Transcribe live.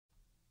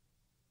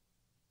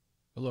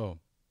Hello,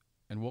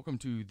 and welcome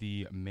to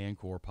the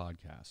Manchor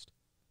podcast.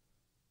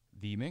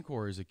 The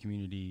Manchor is a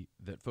community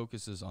that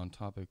focuses on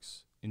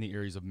topics in the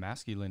areas of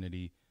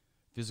masculinity,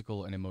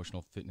 physical and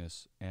emotional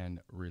fitness, and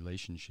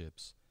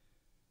relationships.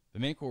 The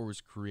Manchor was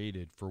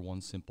created for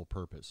one simple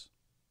purpose: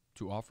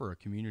 to offer a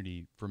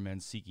community for men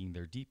seeking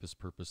their deepest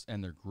purpose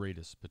and their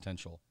greatest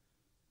potential.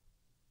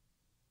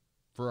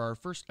 For our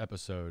first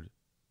episode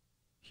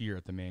here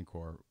at the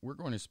Manchor, we're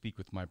going to speak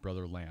with my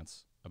brother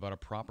Lance about a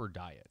proper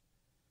diet.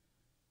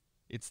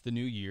 It's the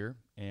new year,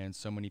 and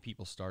so many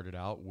people started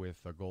out with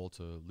a goal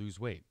to lose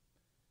weight.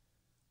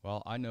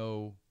 Well, I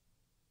know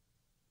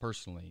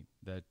personally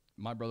that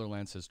my brother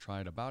Lance has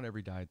tried about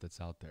every diet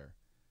that's out there.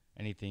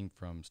 Anything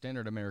from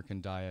standard American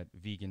diet,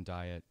 vegan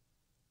diet,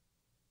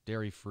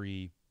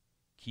 dairy-free,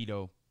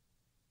 keto,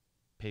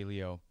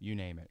 paleo, you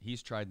name it.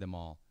 He's tried them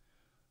all,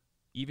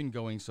 even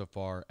going so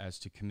far as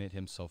to commit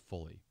himself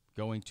fully,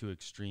 going to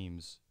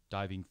extremes,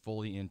 diving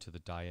fully into the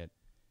diet,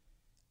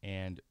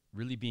 and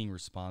really being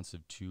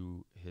responsive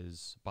to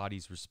his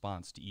body's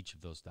response to each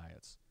of those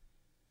diets.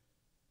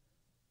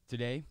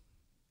 Today,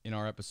 in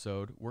our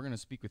episode, we're going to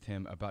speak with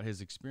him about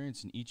his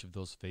experience in each of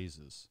those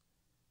phases.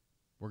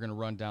 We're going to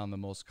run down the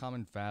most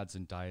common fads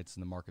and diets in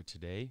the market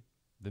today,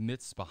 the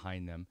myths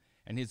behind them,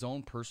 and his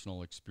own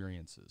personal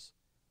experiences.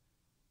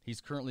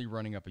 He's currently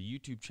running up a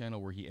YouTube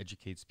channel where he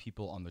educates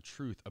people on the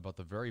truth about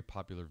the very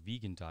popular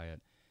vegan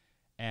diet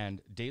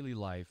and daily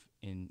life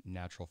in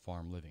natural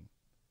farm living.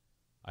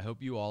 I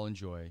hope you all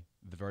enjoy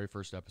the very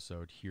first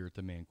episode here at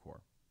the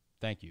Manchor.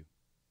 Thank you.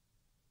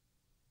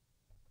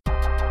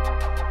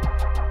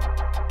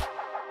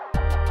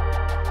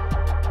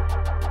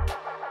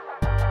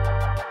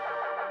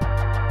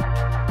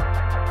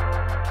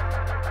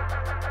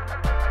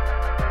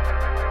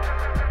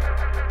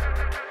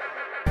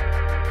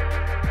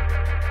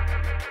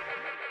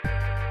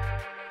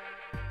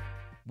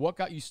 What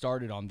got you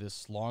started on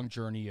this long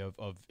journey of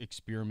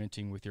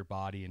experimenting with your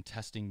body and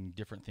testing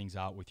different things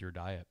out with your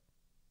diet?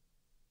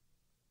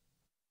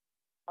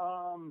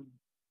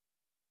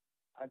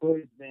 I've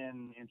always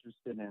been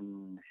interested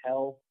in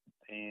health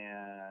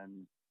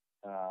and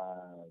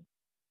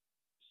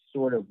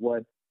sort of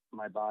what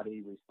my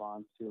body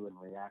responds to and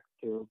reacts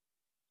to.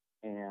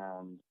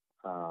 And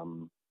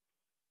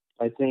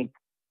I think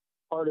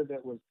part of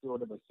it was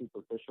sort of a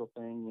superficial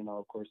thing. You know,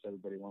 of course,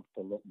 everybody wants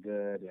to look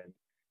good and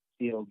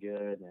feel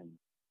good. And,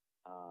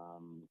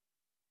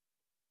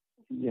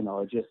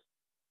 just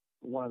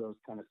one of those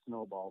kind of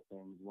snowball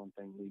things. One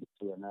thing leads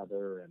to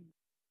another and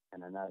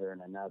another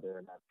and another,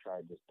 and I've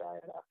tried just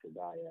diet after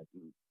diet.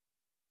 And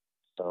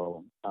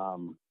so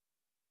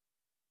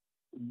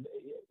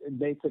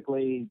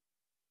basically,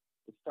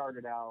 it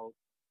started out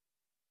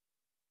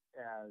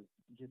as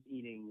just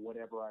eating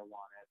whatever I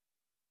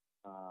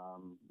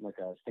wanted, like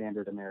a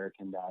standard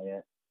American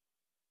diet.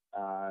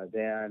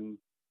 Then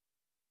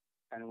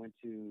kind of went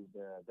to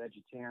the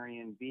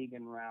vegetarian,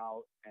 vegan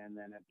route, and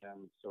then I've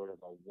done sort of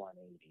a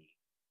 180.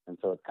 And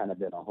so it's kind of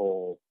been a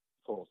whole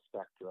full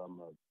spectrum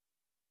of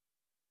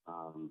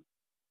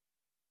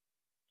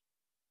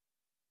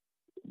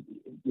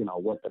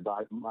what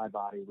my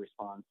body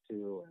responds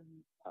to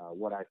and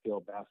what I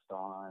feel best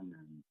on.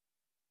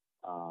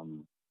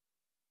 And,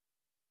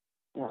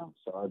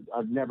 so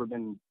I've never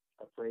been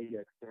afraid to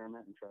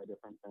experiment and try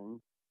different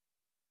things.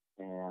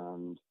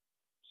 And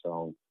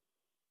so.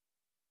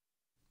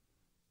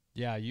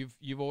 Yeah,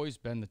 you've always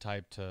been the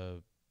type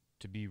to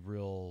be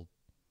real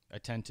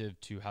attentive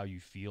to how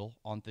you feel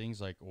on things,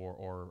 like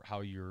or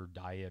how your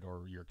diet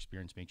or your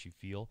experience makes you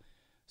feel.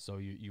 So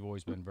you've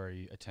always been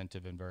very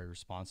attentive and very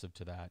responsive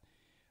to that.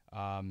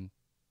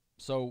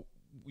 So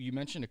you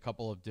mentioned a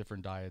couple of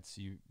different diets.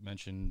 You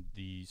mentioned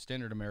the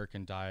standard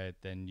American diet,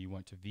 then you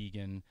went to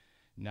vegan.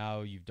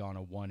 Now you've done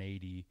a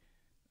 180.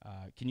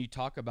 Can you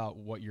talk about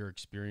what your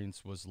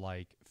experience was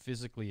like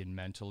physically and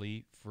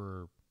mentally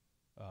for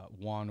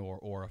one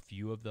or a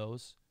few of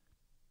those?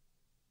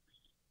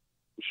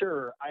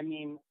 Sure. I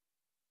mean,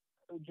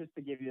 just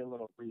to give you a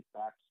little brief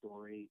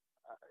backstory,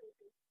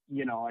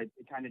 I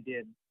kind of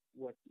did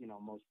what,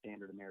 most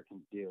standard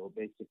Americans do.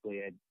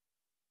 Basically,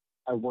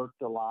 I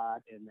worked a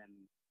lot, and then,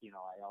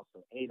 I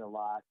also ate a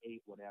lot,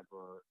 ate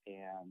whatever.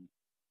 And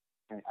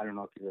I don't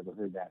know if you've ever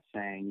heard that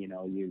saying,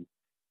 you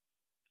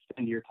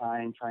spend your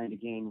time trying to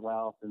gain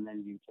wealth, and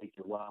then you take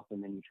your wealth,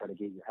 and then you try to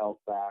get your health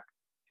back.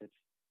 It's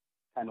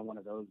kind of one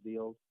of those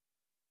deals.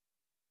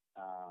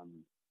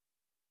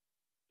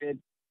 It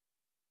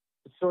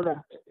sort of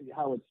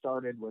how it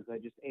started was I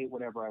just ate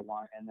whatever I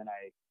want, and then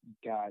I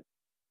got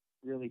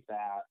really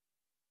fat,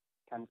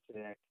 kind of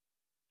sick,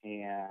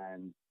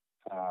 and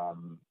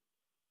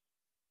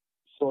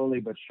slowly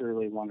but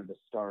surely wanted to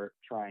start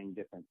trying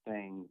different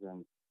things.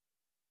 And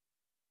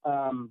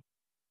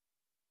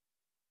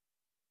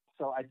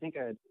so I think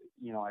I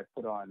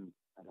put on,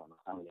 I don't know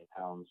how many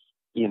pounds.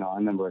 I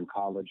remember in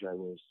college I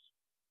was,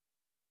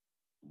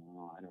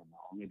 I don't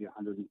know, maybe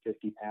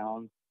 150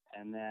 pounds.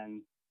 And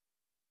then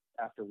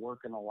after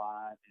working a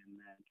lot and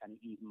then kind of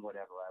eating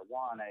whatever I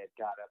want, I had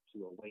got up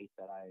to a weight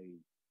that I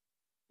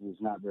was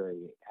not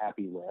very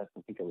happy with.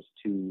 I think I was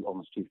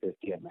almost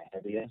 250 at my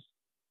heaviest,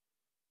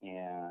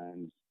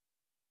 and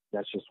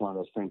that's just one of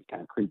those things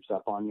kind of creeps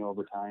up on you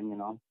over time, you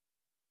know.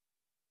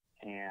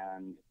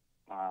 And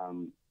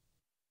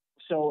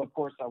so of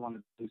course I wanted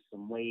to lose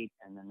some weight,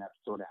 and then that's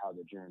sort of how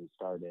the journey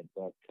started.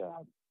 But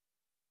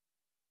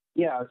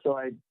yeah, so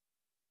I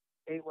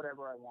ate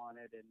whatever I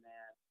wanted, and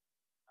then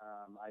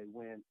I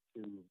went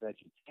to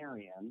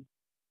vegetarian,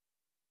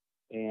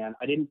 and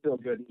I didn't feel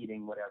good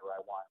eating whatever I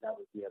want. That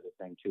was the other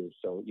thing too.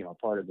 So, you know,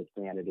 part of it's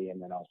vanity,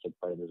 and then also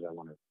part of it is I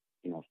want to,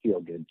 you know, feel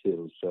good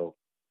too. So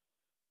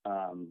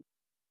I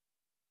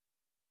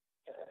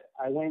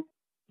went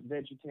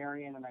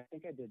vegetarian, and I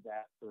think I did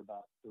that for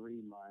about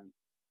 3 months,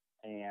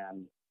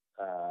 and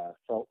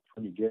felt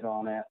pretty good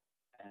on it.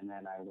 And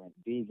then I went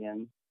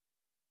vegan,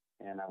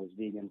 and I was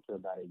vegan for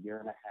about a year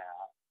and a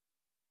half.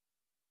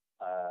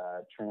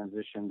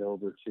 Transitioned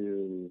over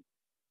to,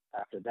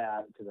 after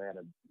that, because I had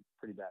a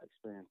pretty bad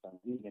experience on a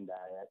vegan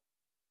diet,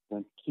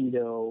 went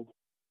keto,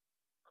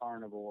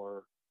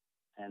 carnivore,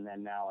 and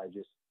then now I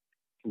just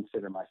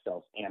consider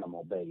myself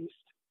animal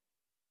based.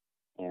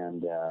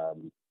 And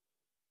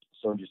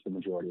so just the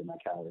majority of my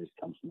calories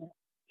come from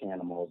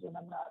animals, and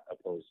I'm not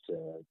opposed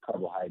to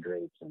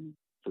carbohydrates and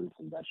fruits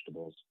and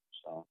vegetables.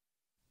 So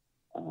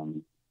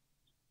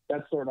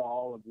that's sort of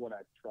all of what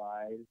I've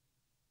tried.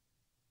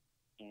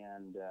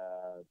 And,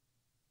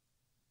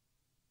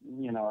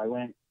 you know, I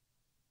went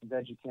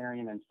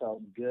vegetarian and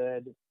felt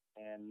good.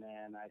 And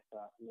then I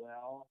thought,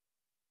 well,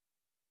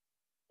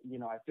 you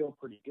know, I feel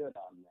pretty good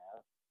on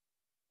this.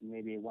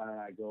 Maybe why don't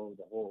I go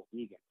the whole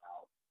vegan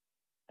route?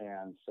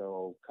 And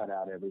so cut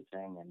out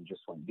everything and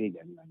just went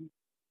vegan. And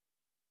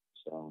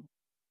so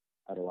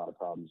I had a lot of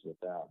problems with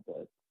that.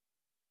 But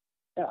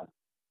yeah,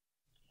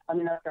 I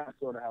mean, that's kind of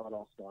sort of how it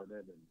all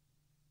started.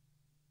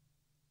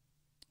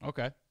 And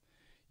Okay.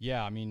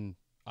 Yeah, I mean,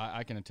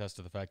 I can attest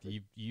to the fact that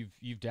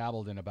you've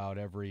dabbled in about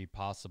every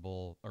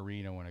possible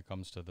arena when it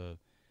comes to the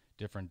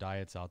different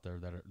diets out there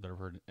that are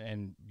heard,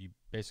 and you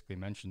basically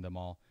mentioned them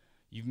all.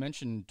 You've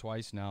mentioned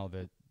twice now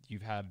that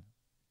you've had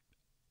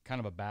kind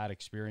of a bad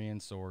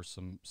experience or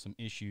some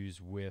issues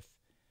with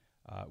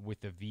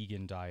the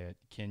vegan diet.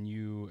 Can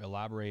you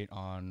elaborate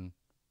on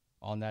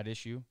that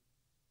issue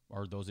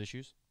or those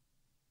issues?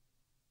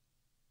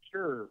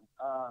 sure.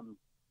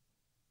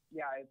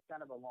 Yeah, it's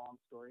kind of a long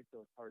story, so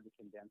it's hard to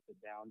condense it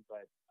down.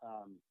 But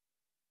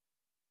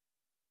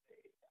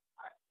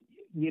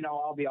you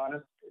know, I'll be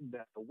honest.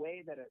 The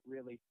way that it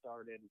really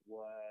started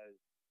was,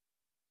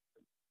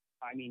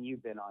 I mean,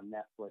 you've been on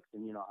Netflix,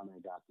 and you know how many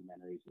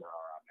documentaries there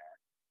are on there.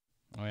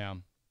 Oh yeah.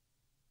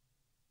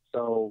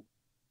 So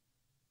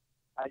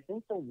I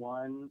think the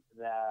one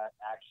that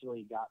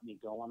actually got me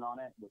going on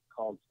it was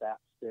called Fat,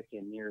 Sick,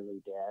 and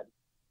Nearly Dead,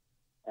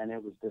 and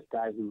it was this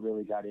guy who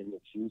really got into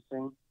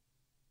juicing.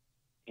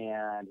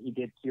 And he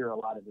did cure a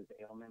lot of his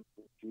ailments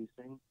with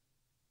juicing.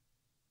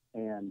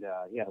 And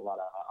he had a lot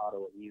of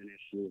autoimmune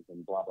issues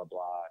and blah, blah,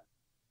 blah.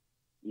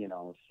 You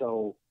know,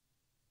 so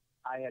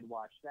I had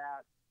watched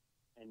that.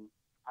 And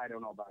I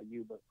don't know about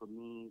you, but for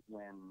me,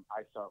 when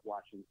I start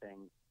watching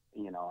things,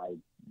 you know, I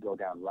go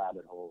down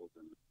rabbit holes.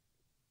 And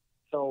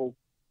so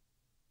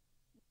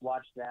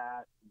watched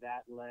that.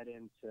 That led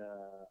into,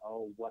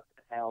 oh, what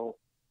the hell?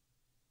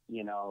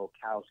 You know,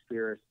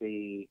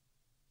 Cowspiracy.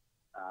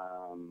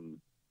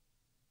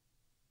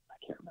 I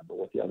can't remember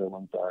what the other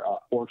ones are.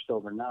 Forks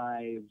Over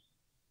Knives,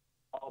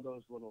 all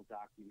those little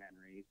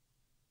documentaries.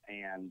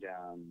 And,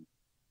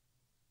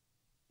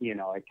 you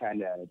know, it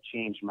kind of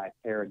changed my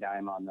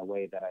paradigm on the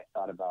way that I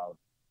thought about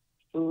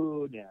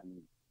food.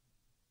 And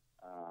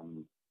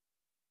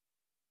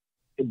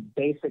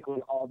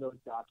basically all those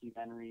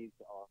documentaries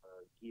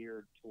are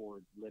geared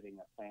towards living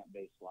a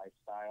plant-based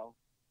lifestyle.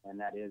 And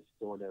that is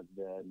sort of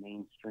the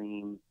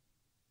mainstream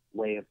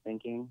way of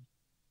thinking.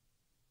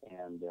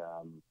 And,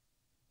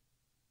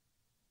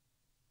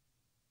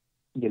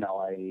 you know,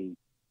 I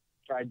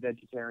tried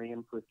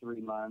vegetarian for 3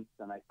 months,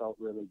 and I felt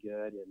really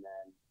good. And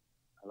then,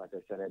 like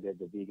I said, I did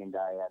the vegan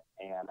diet,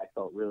 and I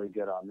felt really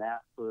good on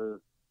that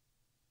for,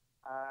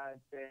 I'd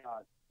say,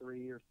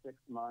 3 or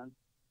 6 months.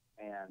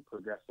 And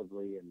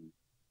progressively and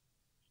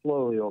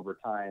slowly over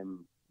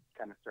time,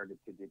 kind of started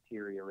to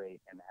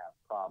deteriorate and have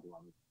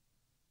problems.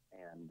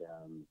 And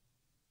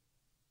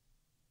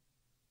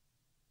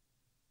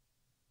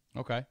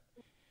Okay.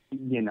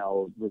 you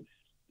know, was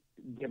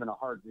given a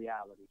hard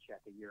reality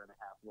check a year and a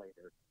half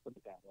later, put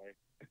it that way.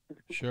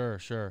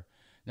 Sure.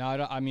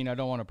 Now, I mean, I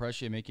don't want to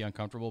pressure you, make you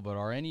uncomfortable, but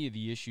are any of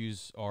the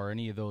issues or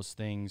any of those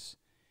things,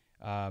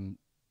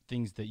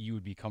 things that you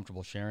would be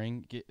comfortable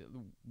sharing?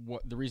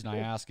 What the reason I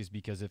ask is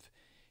because if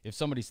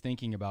somebody's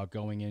thinking about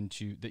going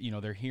into that, you know,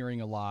 they're hearing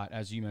a lot,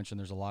 as you mentioned,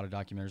 there's a lot of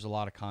documentaries, a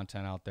lot of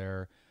content out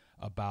there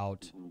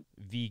about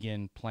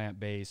vegan,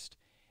 plant-based,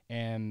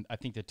 and I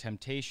think the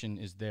temptation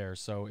is there.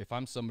 So if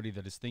I'm somebody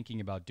that is thinking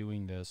about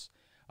doing this,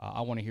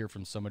 I want to hear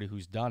from somebody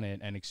who's done it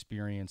and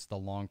experienced the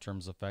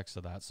long-term effects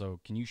of that. So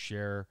can you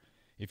share,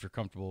 if you're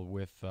comfortable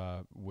with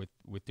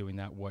doing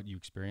that, what you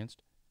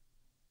experienced?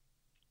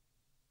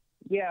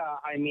 Yeah,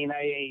 I mean,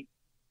 I ate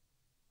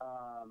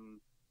um,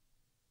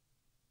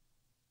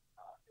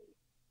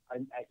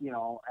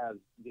 as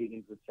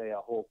vegans would say, a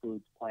whole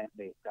foods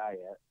plant-based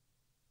diet.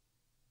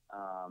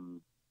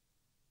 Um,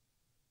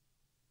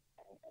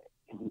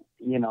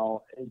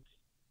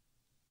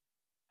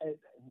 it,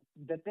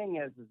 the thing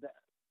is that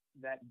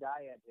that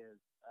diet is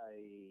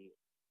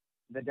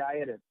the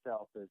diet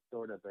itself is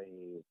sort of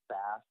a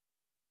fast.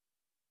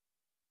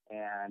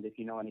 And if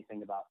you know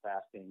anything about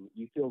fasting,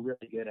 you feel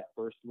really good at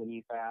first when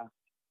you fast,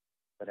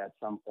 but at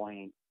some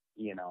point,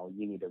 you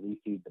need to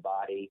refeed the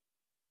body.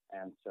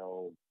 And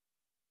so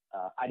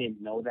I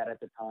didn't know that at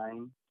the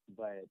time,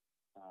 but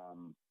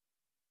um,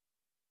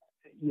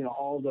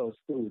 all those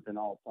foods and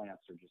all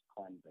plants are just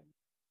cleansing,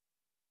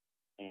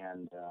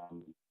 and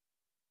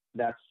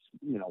that's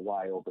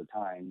why over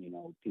time,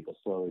 people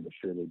slowly but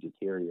surely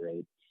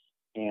deteriorate.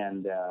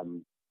 And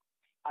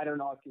I don't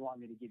know if you want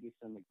me to give you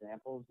some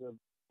examples of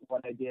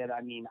what I did.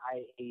 I mean,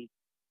 I ate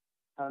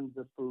tons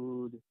of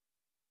food.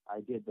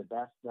 I did the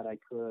best that I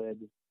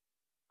could,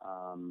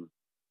 um,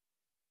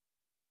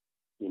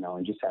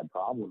 and just had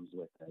problems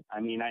with it. I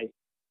mean, I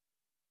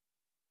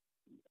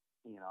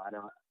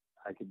don't.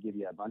 I could give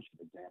you a bunch of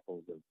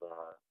examples of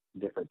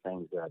different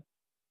things that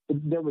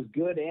there was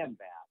good and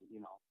bad,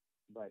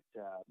 but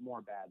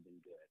more bad than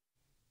good.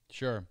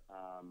 Sure.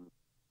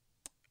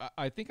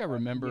 I think I Yeah,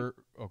 remember.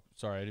 Oh,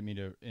 sorry, I didn't mean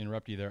to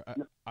interrupt you there.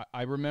 no,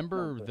 I no,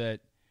 remember but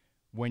that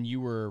when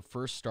you were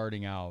first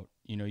starting out,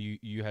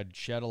 you had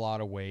shed a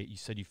lot of weight. You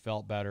said you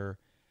felt better.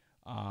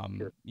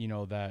 sure.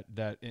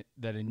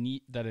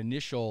 That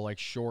initial like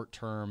short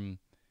term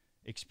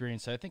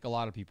experience that I think a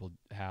lot of people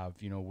have,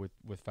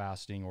 with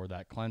fasting or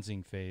that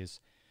cleansing phase,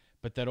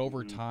 but that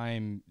over Mm-hmm.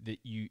 time that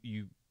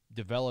you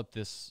develop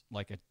this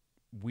like a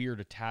weird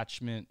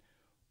attachment,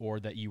 or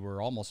that you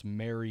were almost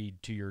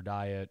married to your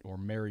diet or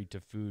married to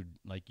food,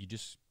 like you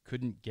just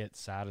couldn't get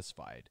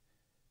satisfied.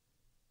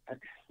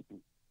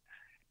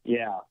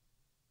 Yeah,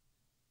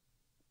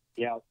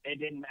 yeah. It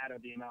didn't matter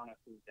the amount of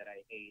food that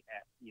I ate.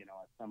 At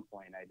some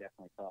point, I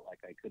definitely felt like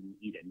I couldn't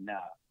eat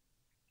enough.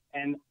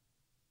 And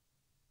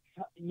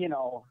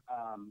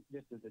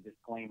just as a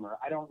disclaimer,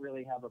 I don't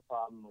really have a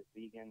problem with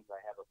vegans.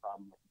 I have a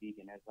problem with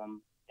veganism,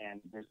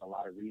 and there's a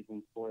lot of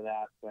reasons for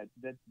that. But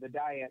the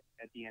diet,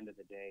 at the end of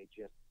the day,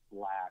 just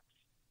lacks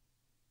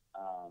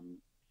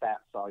fat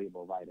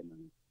soluble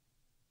vitamins,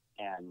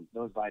 and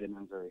those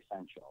vitamins are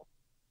essential.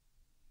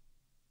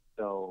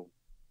 So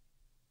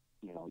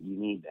you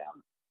need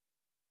them.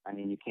 I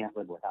mean, you can't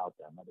live without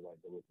them, otherwise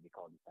they wouldn't be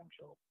called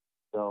essential.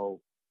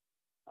 So,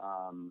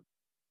 um,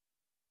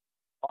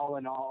 all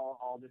in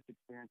all this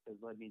experience has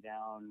led me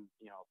down,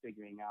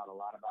 figuring out a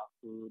lot about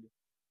food.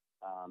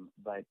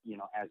 But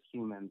as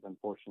humans,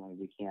 unfortunately,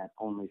 we can't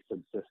only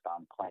subsist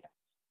on plants.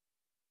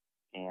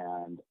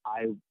 And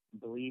I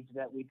believed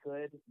that we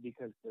could,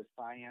 because the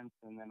science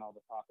and then all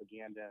the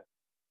propaganda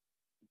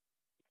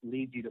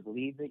leads you to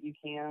believe that you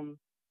can,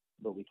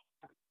 but we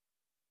can't.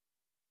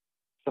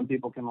 Some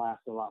people can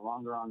last a lot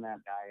longer on that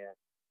diet.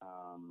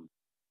 Um,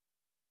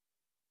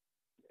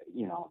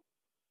 you know,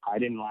 I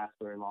didn't last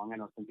very long. I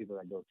know some people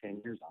that go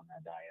 10 years on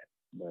that diet,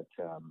 but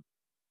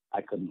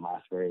I couldn't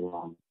last very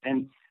long.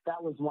 And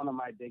that was one of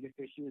my biggest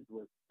issues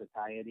with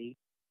satiety.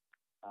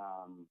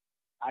 Um,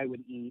 I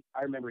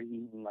remember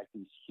eating like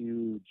these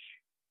huge,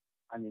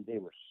 I mean, they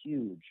were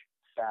huge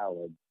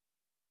salads,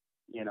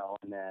 and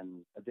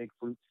then a big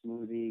fruit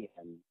smoothie.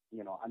 And,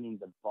 I mean,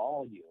 the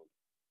volume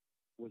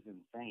was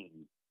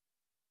insane.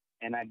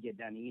 And I'd get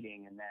done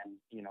eating, and then,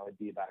 it'd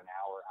be about an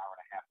hour and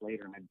a half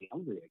later, and I'd be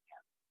hungry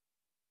again.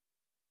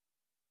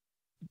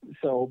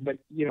 So, but,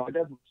 it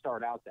doesn't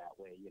start out that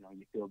way. You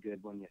feel good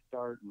when you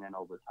start, and then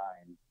over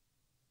time,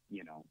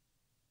 you know,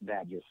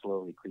 that just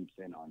slowly creeps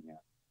in on you.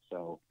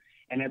 So,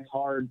 and it's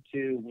hard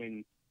too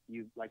when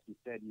like you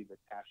said, you've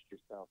attached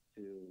yourself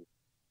to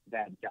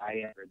that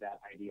diet or that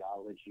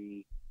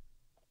ideology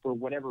for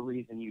whatever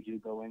reason you do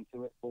go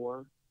into it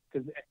for,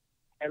 because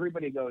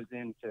everybody goes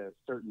into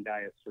certain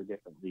diets for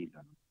different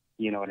reasons.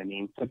 You know what I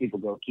mean? Some people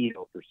go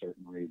keto for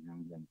certain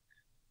reasons, and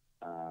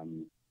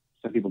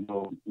some people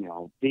go,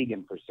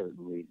 vegan for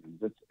certain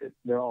reasons.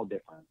 They're all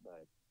different,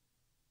 but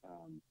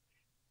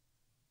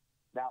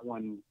that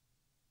one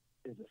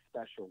is a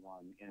special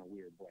one in a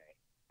weird way,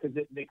 because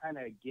they kind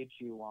of get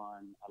you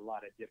on a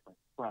lot of different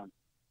fronts.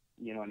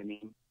 You know what I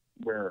mean?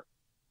 Where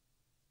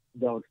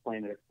they'll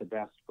explain that it's the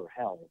best for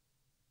health,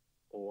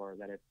 or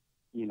that it's,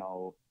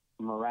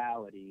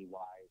 morality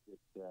wise,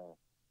 it's the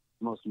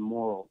most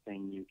moral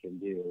thing you can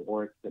do,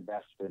 or it's the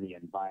best for the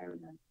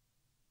environment.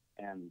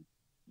 And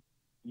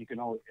you could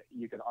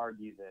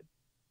argue that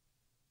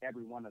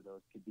every one of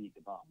those could be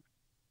debunked.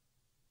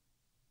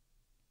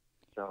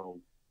 So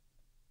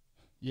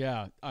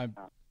Yeah, uh,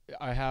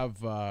 I have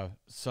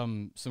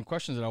some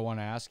questions that I want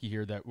to ask you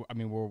here that I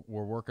mean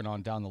we're working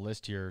on down the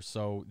list here.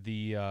 So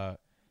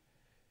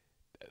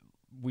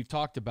we've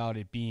talked about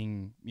it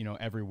being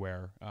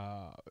everywhere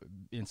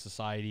in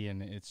society,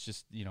 and it's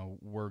just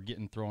we're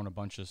getting thrown a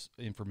bunch of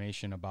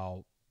information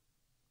about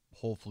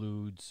whole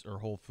foods or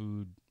whole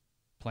food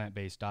plant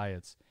based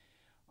diets.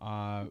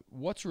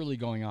 What's really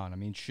going on? I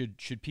mean,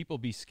 should people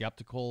be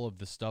skeptical of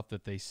the stuff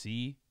that they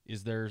see?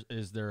 Is there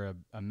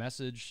a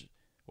message,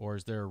 or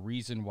is there a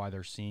reason why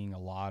they're seeing a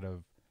lot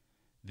of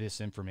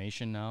this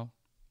information now?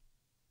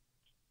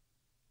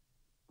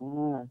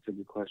 That's a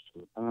good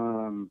question.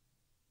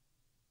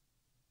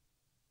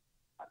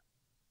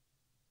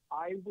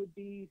 I would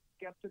be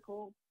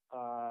skeptical,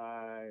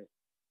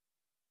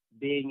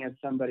 being as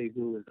somebody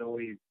who has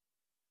always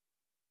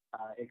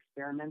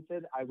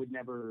experimented. I would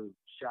never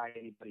shy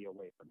anybody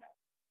away from it,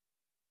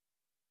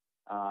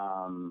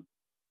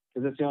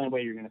 because that's the only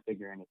way you're going to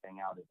figure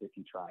anything out is if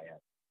you try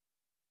it.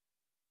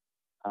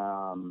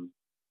 Um,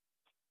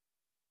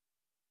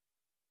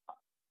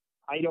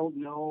 I don't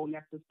know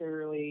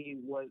necessarily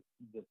what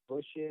the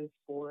push is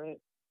for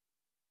it.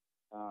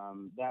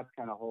 That's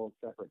kind of a whole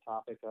separate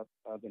topic of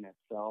in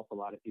itself. A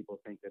lot of people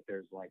think that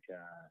there's like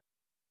a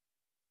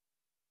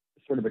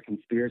sort of a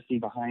conspiracy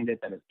behind it,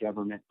 that it's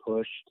government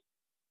pushed,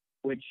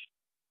 which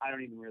I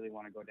don't even really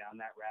want to go down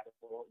that rabbit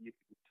hole. You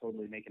can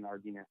totally make an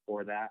argument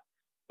for that.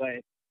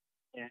 But,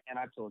 and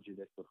I've told you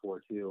this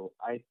before too,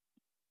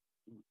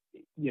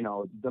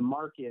 the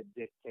market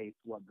dictates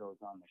what goes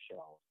on the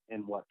shelf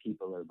and what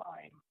people are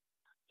buying.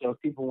 So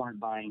if people weren't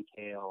buying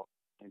kale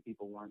and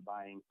people weren't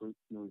buying fruit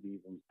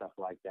smoothies and stuff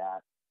like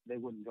that, they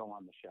wouldn't go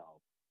on the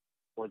shelf,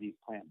 or these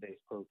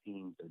plant-based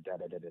proteins or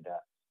da-da-da-da-da.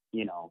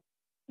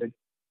 The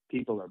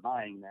people are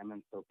buying them,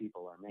 and so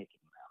people are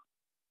making them.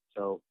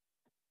 So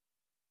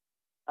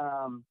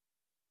I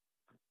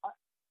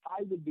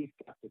would be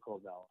skeptical,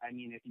 though. I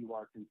mean, if you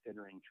are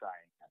considering trying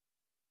it.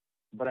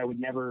 But I would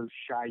never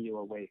shy you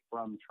away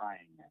from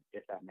trying it,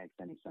 if that makes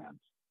any sense.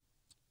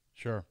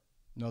 Sure.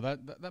 No,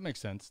 that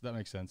makes sense. That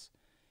makes sense.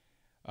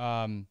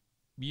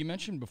 You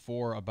mentioned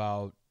before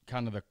about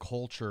kind of the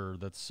culture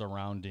that's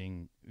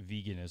surrounding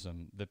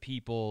veganism, the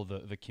people,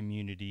 the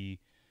community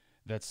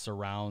that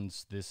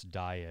surrounds this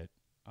diet,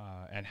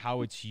 and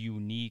how it's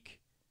unique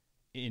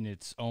in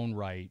its own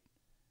right,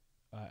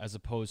 as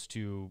opposed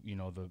to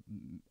the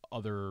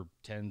other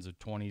tens of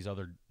 20s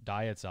other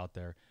diets out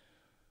there.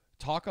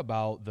 Talk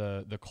about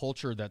the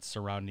culture that's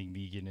surrounding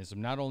veganism,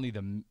 not only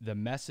the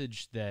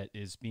message that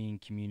is being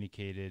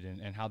communicated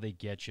and how they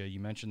get you. You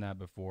mentioned that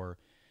before,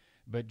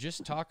 but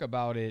just talk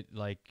about it,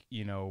 like,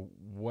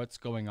 what's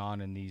going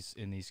on in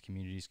these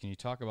communities. Can you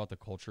talk about the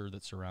culture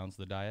that surrounds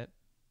the diet?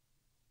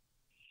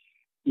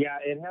 Yeah,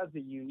 it has a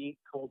unique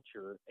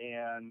culture,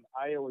 and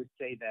I always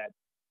say that,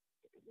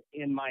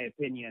 in my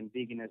opinion,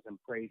 veganism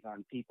preys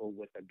on people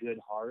with a good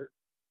heart,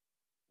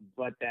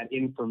 but that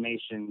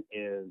information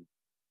is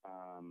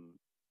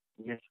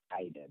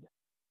misguided.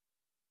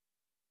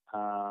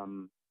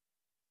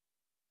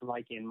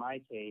 Like in my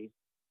case,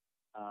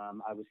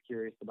 I was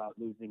curious about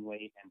losing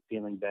weight and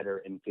feeling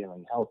better and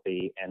feeling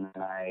healthy, and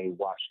then I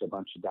watched a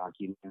bunch of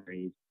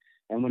documentaries.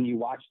 And when you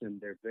watch them,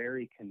 they're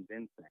very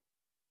convincing.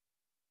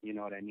 You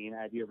know what I mean?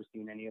 Have you ever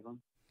seen any of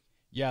them?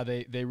 Yeah,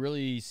 they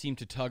really seem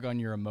to tug on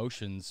your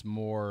emotions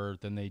more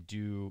than they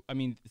do. I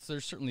mean,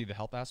 there's certainly the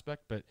health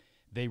aspect, but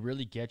they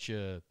really get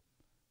you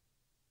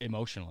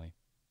emotionally.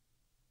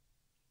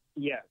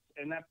 Yes,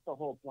 and that's the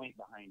whole point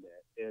behind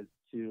it, is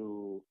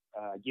to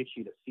get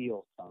you to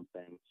feel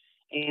something.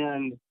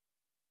 And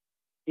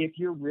if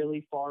you're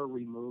really far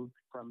removed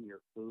from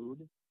your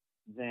food,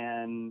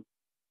 then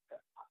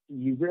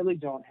you really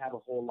don't have a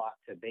whole lot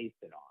to base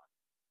it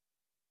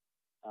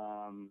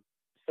on.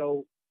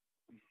 So,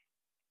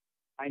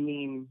 I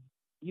mean,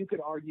 you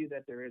could argue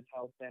that there is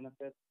health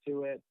benefits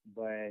to it,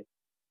 but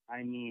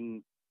I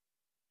mean,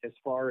 as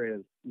far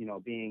as,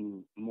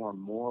 being more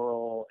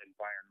moral,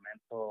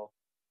 environmental,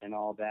 and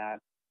all that,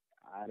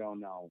 I don't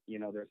know.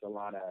 There's a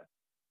lot of,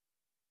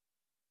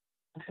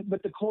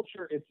 but the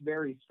culture, it's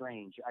very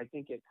strange. I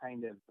think it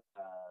kind of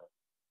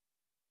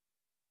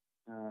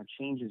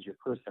changes your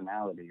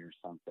personality or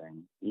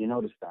something. You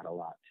notice that a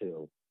lot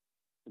too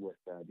with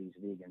these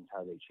vegans,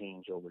 how they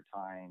change over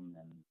time.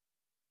 And,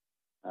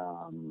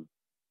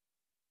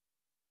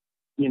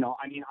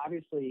 I mean,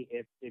 obviously,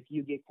 if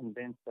you get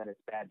convinced that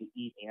it's bad to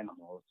eat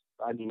animals,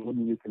 I mean,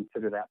 wouldn't you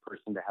consider that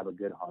person to have a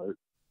good heart,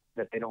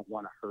 that they don't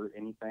want to hurt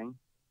anything?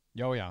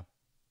 Oh yeah.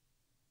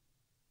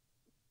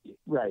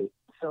 Right.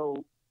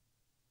 So,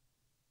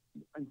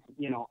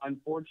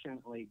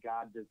 unfortunately,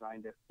 God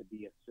designed us to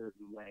be a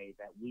certain way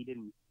that we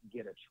didn't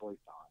get a choice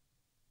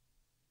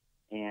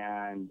on.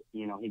 And,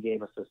 he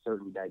gave us a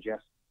certain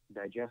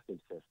digestive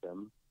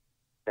system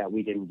that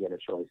we didn't get a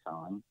choice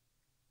on.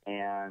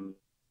 And,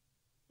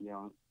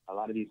 a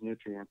lot of these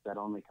nutrients that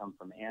only come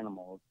from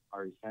animals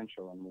are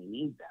essential, and we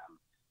need them.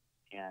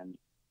 And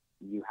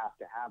you have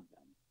to have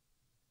them.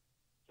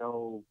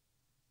 So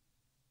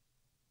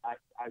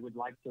I would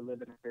like to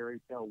live in a fairy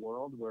tale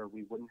world where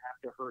we wouldn't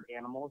have to hurt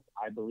animals.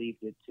 I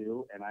believed it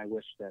too, and I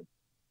wish that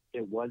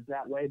it was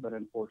that way, but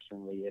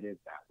unfortunately it is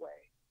that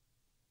way.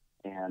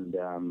 And,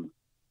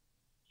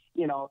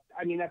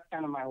 I mean, that's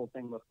kind of my whole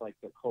thing with like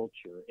the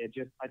culture.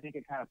 I think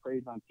it kind of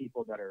preys on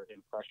people that are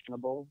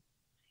impressionable,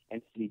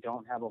 and if you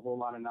don't have a whole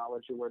lot of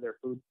knowledge of where their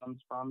food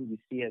comes from. You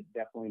see it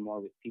definitely more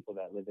with people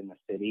that live in the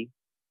city.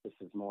 this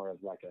is more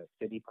of like a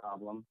city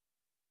problem,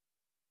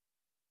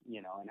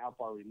 and how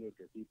far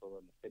removed are people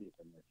in the city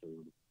from their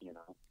food.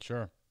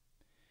 Sure.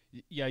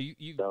 Yeah,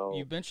 you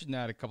So, mentioned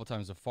that a couple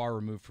times, a far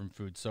removed from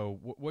food. So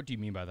what do you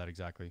mean by that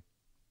exactly?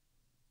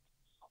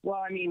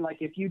 well, I mean, like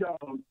if you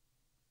don't,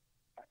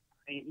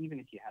 even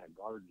if you had a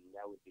garden,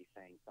 that would be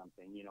saying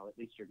something. At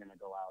least you're going to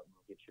go out and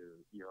get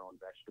your own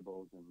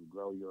vegetables and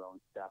grow your own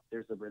stuff.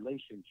 There's a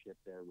relationship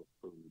there with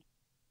food.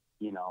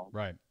 You know,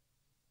 Right.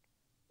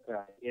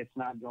 it's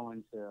not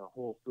going to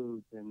Whole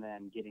Foods and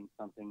then getting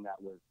something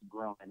that was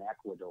grown in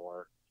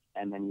Ecuador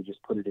and then you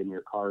just put it in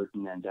your cart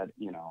and then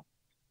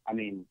I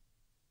mean,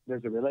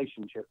 there's a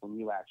relationship when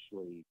you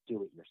actually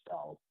do it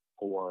yourself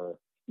or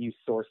you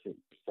source it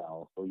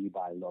yourself or you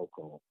buy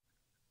local.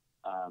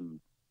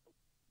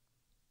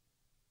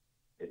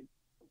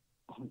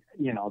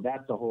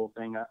 That's the whole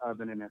thing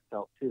of it in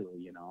itself too.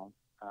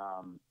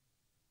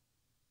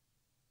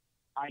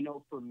 I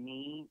know for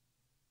me,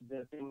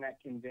 the thing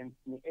that convinced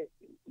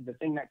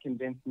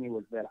me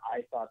was that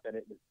I thought that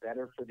it was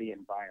better for the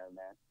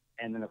environment,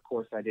 and then of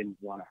course I didn't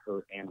want to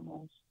hurt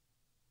animals.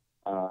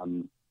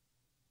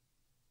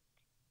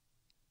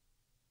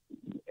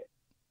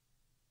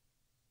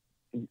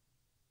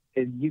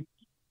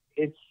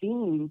 It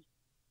seems,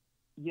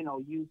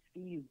 you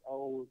see,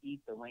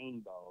 eat the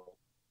rainbow,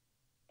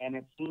 and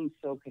it seems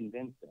so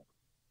convincing.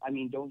 I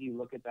mean, don't you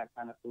look at that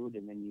kind of food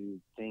and then you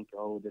think,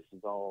 oh, this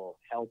is all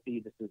healthy.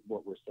 This is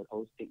what we're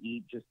supposed to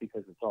eat just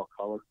because it's all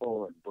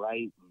colorful and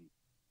bright. And,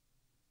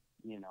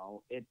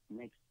 it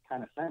makes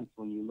kind of sense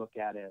when you look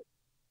at it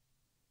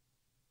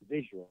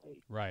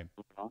visually. Right.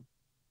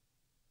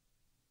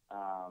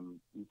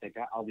 You think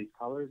all these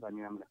colors, I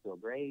mean, I'm going to feel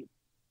great.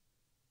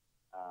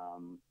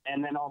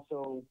 And then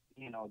also,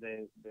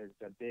 there's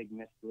a big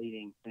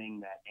misleading thing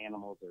that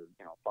animals are,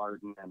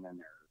 farting and then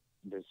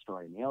they're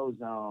destroying the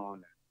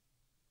ozone.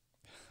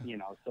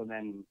 So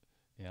then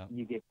Yeah.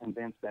 you get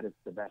convinced that it's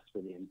the best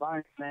for the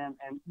environment,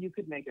 and you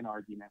could make an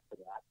argument for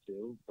that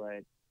too.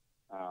 But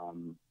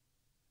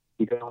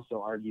you could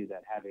also argue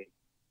that having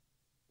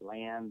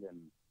land and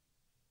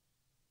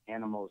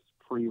animals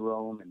free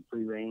roam and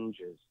free range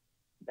is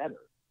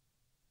better.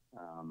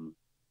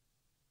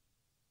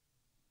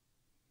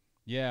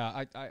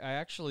 Yeah, I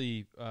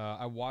actually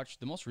I watched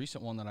the most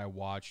recent one that I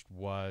watched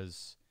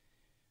was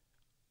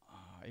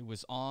it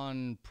was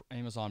on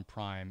Amazon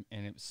Prime,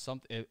 and it was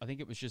something. I think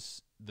it was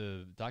just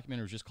the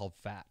documentary was just called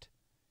Fat,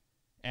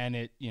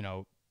 and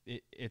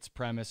it's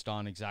premised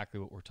on exactly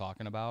what we're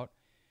talking about.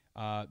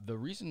 The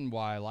reason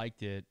why I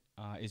liked it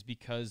is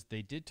because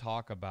they did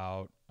talk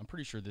about. I'm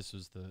pretty sure this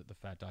was the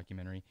Fat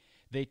documentary.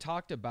 They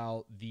talked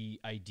about the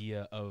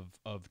idea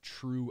of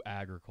true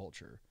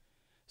agriculture.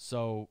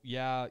 So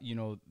yeah,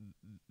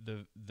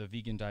 the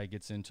vegan diet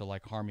gets into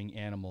like harming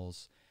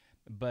animals,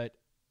 but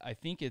I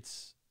think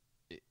it's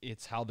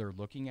how they're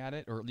looking at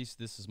it, or at least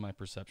this is my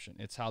perception.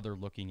 It's how they're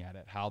looking at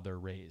it, how they're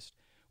raised.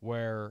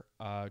 Where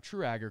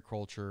true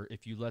agriculture,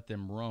 if you let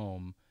them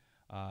roam,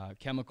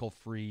 chemical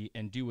free,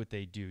 and do what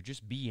they do,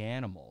 just be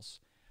animals,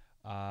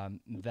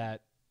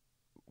 that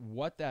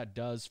what that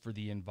does for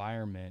the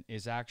environment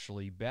is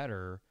actually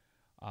better,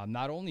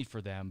 not only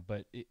for them,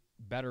 but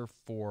better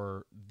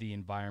for the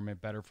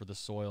environment, better for the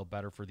soil,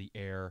 better for the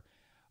air.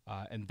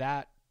 And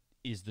that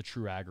is the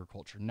true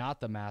agriculture,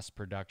 not the mass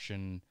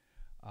production,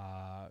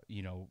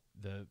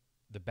 the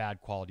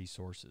bad quality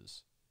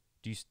sources.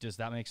 Does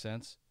that make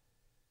sense?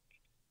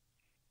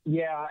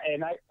 Yeah,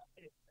 and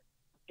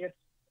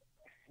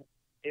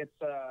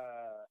it's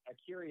a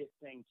curious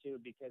thing too,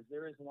 because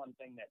there is one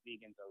thing that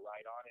vegans are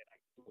right on, and I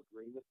do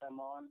agree with them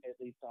on, at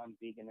least on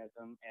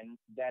veganism, and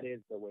that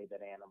is the way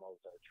that animals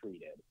are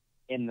treated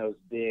in those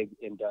big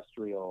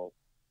industrial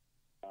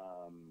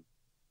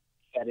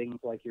settings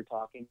like you're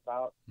talking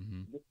about.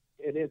 Mm-hmm.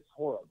 It is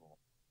horrible,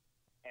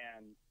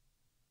 and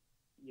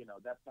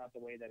that's not the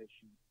way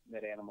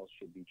that animals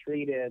should be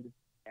treated.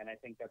 And I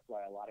think that's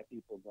why a lot of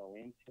people go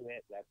into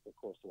it. That's, of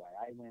course, why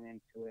I went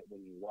into it.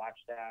 When you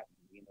watch that,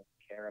 you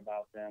care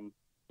about them,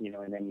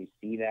 and then you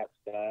see that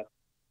stuff.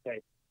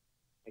 But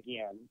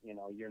again,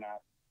 you're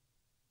not,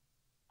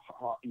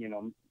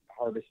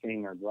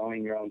 harvesting or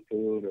growing your own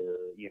food or,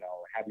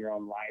 have your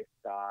own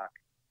livestock.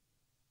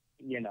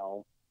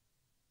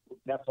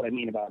 That's what I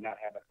mean about not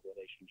having a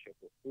relationship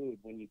with food.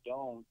 When you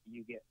don't,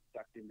 you get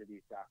sucked into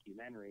these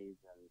documentaries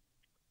and,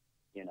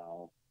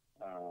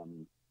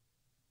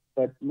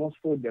 but most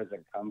food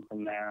doesn't come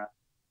from that.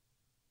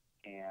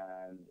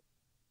 And,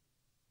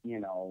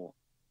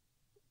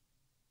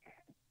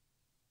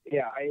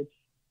 yeah,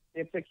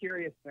 it's a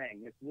curious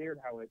thing. It's weird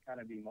how it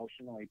kind of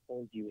emotionally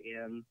pulls you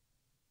in,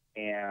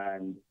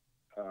 and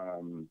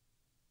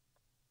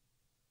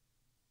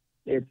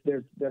it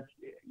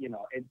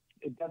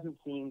doesn't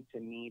seem to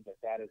me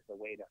that is the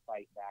way to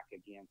fight back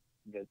against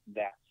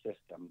that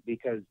system,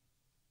 because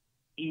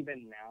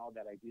even now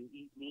that I do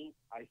eat meat,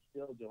 I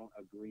still don't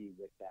agree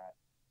with that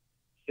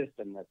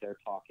system that they're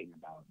talking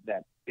about,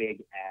 that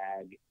big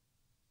ag,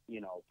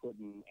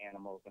 putting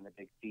animals in a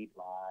big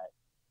feedlot.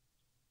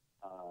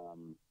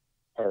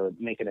 or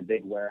making a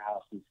big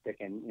warehouse and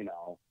sticking, you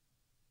know,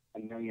 a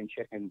million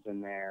chickens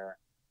in there.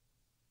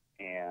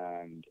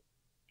 And,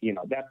 you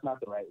know, that's not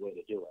the right way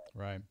to do it.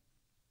 Right.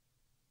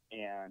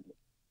 And,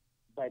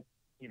 but,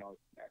 you know,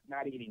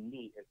 not eating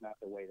meat is not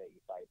the way that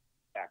you fight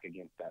back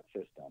against that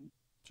system.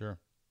 Sure.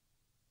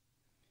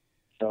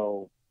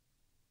 So,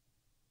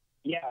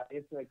 yeah,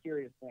 it's a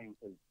curious thing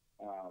because,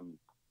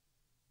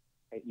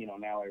 you know,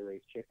 now I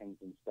raise chickens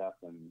and stuff,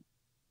 and,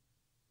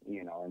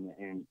 you know,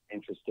 and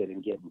interested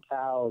in getting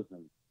cows.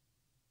 And,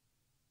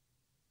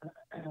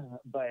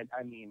 but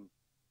I mean,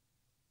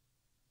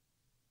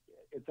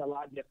 it's a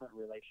lot different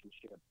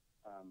relationship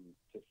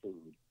to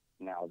food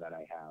now that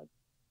I have.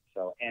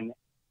 So, and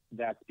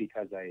that's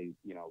because I,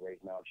 you know, raise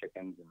my own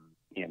chickens, and,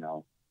 you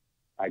know,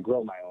 I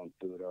grow my own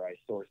food, or I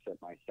source it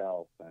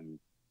myself. And,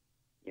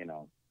 you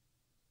know,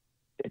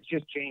 it's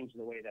just changed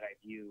the way that I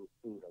view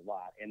food a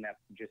lot. And that's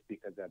just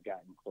because I've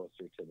gotten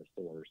closer to the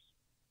source.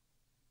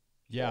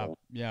 Yeah. So,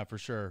 Yeah, for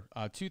sure.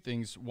 Two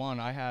things. One,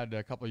 I had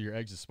a couple of your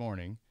eggs this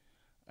morning,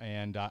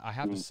 and I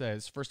have to say,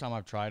 it's the first time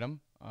I've tried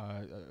them.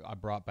 I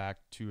brought back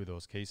 2 of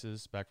those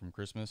cases back from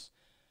Christmas,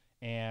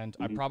 and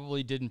I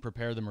probably didn't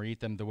prepare them or eat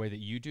them the way that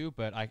you do,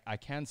 but I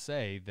can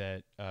say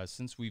that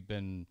since we've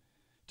been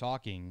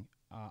talking,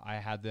 I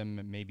had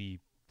them maybe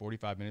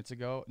 45 minutes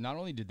ago. Not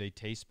only did they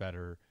taste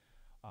better,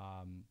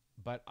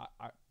 but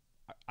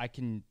I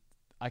can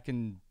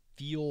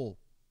feel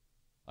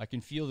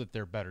that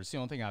they're better. It's the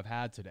only thing I've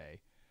had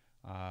today.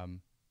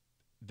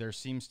 There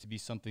seems to be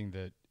something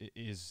that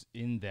is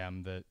in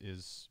them that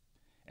is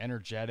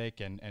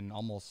energetic and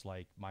almost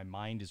like my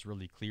mind is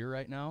really clear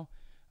right now,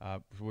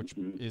 which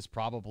is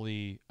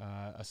probably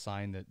a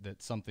sign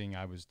that something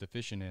I was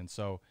deficient in.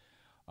 So,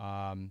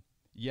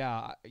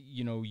 yeah,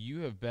 you know,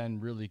 you have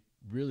been really,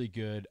 really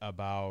good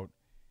about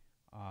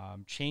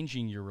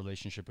changing your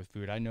relationship with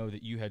food. I know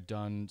that you had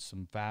done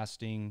some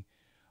fasting.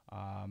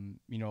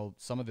 You know,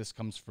 some of this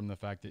comes from the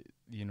fact that,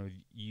 you know,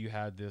 you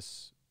had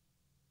this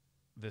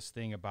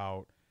thing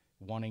about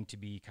wanting to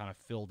be kind of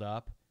filled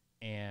up,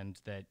 and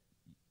that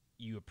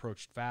you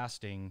approached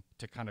fasting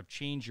to kind of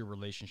change your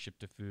relationship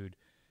to food.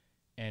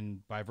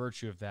 And by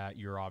virtue of that,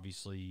 you're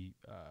obviously,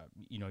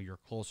 you know, you're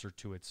closer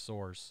to its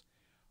source.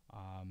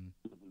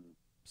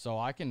 So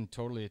I can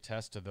totally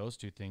attest to those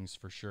 2 things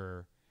for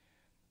sure.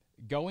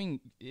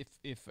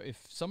 If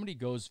somebody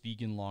goes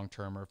vegan long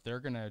term, or if they're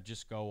going to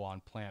just go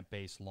on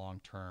plant-based long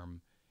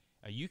term,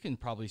 you can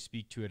probably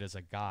speak to it as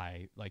a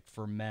guy, like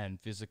for men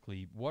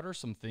physically, what are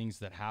some things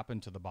that happen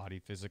to the body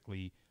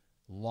physically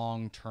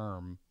long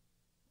term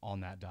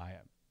on that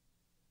diet?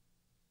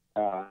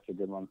 that's a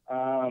good one.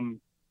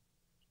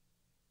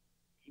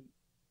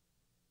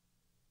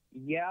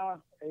 Yeah,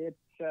 it's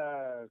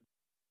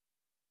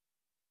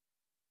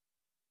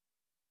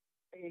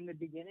in the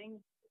beginning,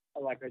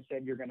 like I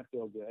said, you're going to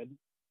feel good.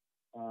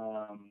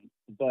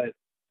 But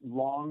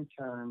long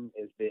term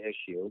is the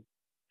issue.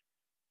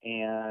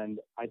 And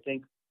I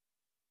think,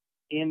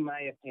 in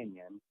my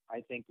opinion,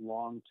 I think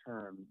long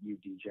term you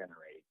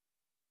degenerate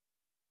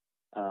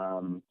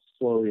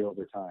slowly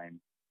over time.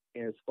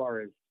 And as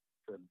far as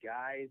for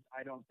guys,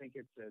 I don't think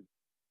it's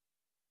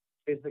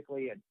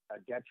physically a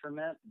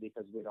detriment,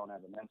 because we don't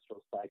have a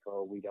menstrual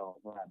cycle, we're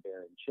not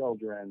bearing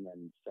children,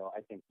 and so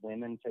I think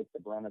women take the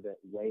brunt of it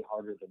way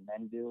harder than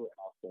men do, and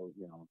also,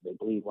 you know, they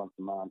bleed once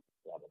a month,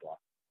 blah blah blah.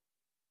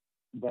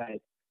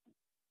 But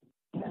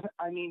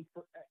I mean,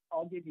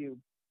 I'll give you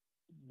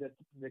the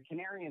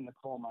canary in the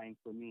coal mine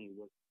for me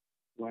was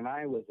when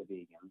I was a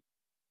vegan.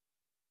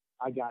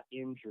 I got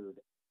injured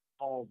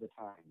all the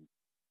time.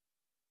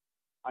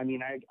 I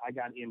mean, I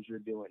got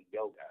injured doing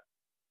yoga.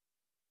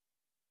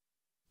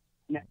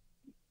 Now,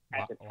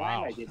 at the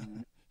time, I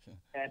didn't.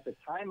 At the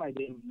time, I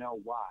didn't know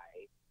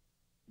why,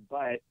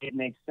 but it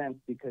makes sense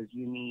because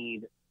you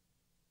need,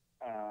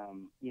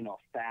 you know,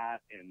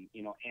 fat and,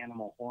 you know,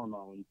 animal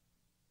hormones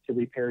to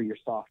repair your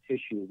soft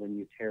tissue when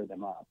you tear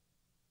them up.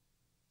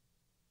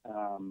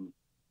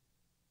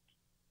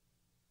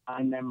 I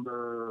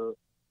remember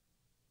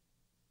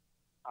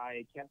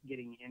I kept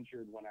getting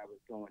injured when I was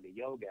going to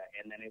yoga,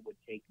 and then it would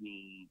take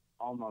me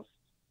almost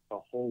a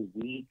whole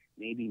week,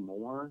 maybe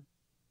more.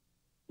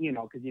 You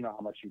know, because you know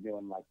how much you're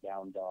doing, like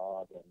down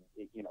dog, and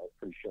you know, it's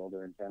pretty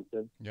shoulder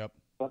intensive. Yep.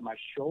 But my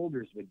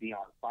shoulders would be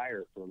on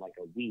fire for like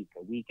a week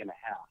and a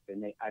half,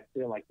 and I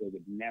feel like they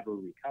would never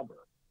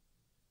recover.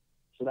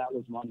 So that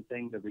was one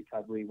thing. The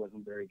recovery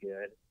wasn't very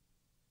good.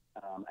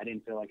 I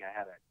didn't feel like I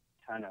had a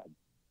ton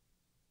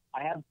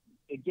of.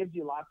 It gives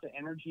you lots of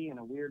energy in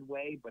a weird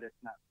way, but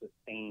it's not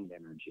sustained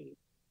energy.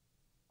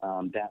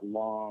 That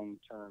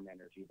long-term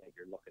energy that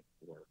you're looking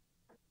for.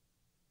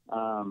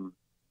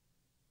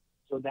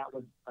 So that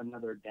was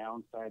another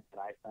downside that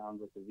I found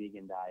with the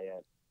vegan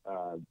diet.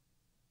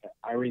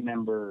 I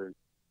remember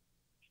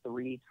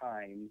 3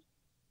 times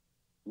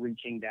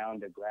reaching down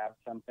to grab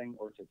something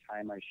or to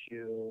tie my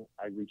shoe.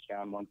 I reached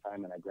down one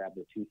time and I grabbed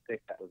a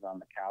toothpick that was on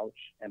the couch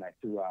and I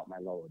threw out my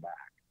lower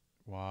back.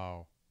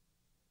 Wow.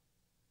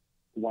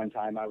 One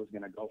time I was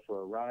going to go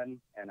for a run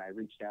and I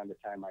reached down to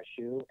tie my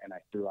shoe and I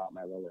threw out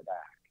my lower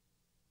back.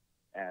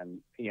 And,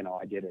 you know,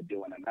 I did it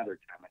doing another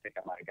time. I think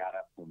I might have got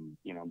up from,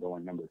 you know,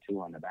 going number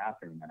 2 on the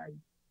bathroom, and I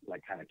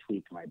like kind of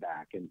tweaked my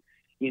back. And,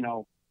 you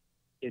know,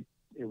 it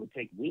would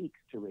take weeks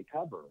to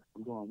recover.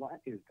 I'm going,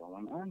 what is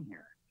going on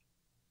here?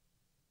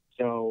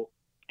 So,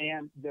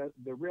 and the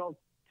real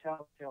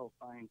telltale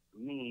sign for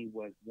me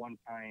was one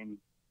time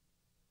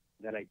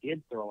that I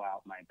did throw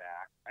out my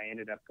back. I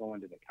ended up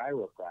going to the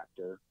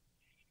chiropractor,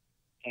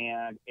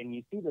 and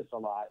you see this a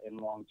lot in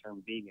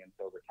long-term vegans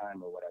over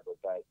time or whatever,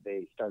 but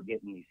they start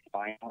getting these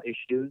spinal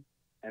issues,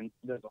 and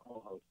there's a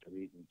whole host of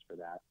reasons for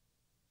that.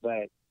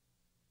 But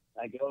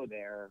I go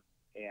there,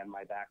 and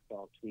my back's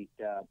all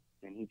tweaked up,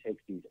 and he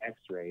takes these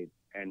x-rays,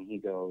 and he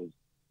goes,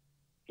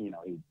 you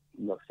know, he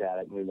looks at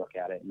it, and we look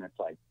at it, and it's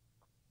like,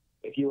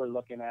 if you were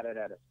looking at it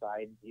at a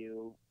side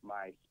view,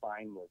 my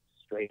spine was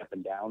straight up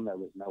and down. There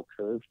was no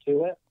curve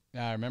to it.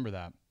 Yeah, I remember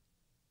that.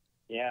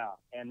 Yeah,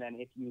 and then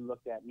if you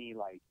looked at me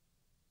like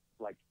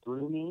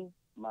through me,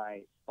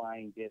 my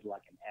spine did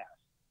like an S.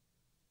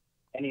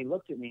 And he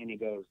looked at me and he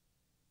goes,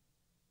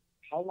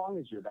 how long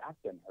has your back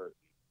been hurting?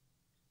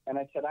 And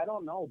I said, I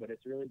don't know, but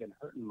it's really been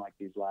hurting like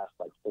these last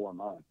 4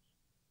 months.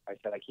 I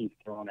said, I keep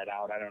throwing it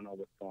out. I don't know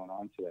what's going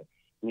on to it.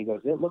 And he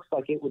goes, it looks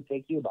like it would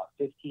take you about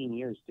 15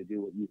 years to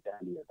do what you've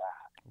done to your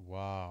back.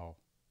 Wow.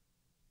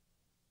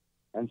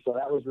 And so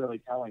that was really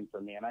telling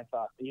for me. And I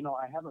thought, you know,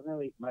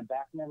 my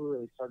back never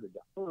really started to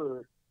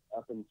hurt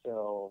up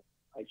until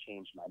I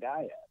changed my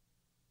diet.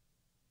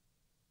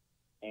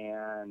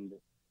 And,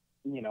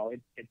 you know,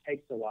 it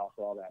takes a while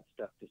for all that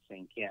stuff to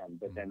sink in.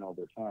 But then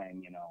over time,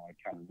 you know, I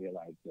kind of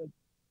realized that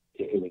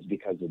it was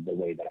because of the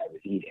way that I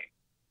was eating.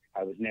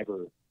 I was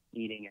never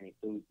eating any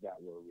foods that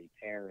were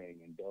repairing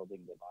and building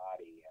the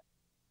body.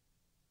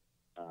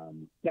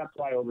 And that's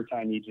why over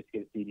time you just get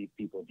to see these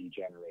people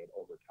degenerate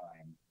over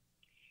time.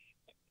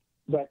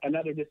 But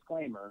another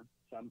disclaimer,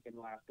 some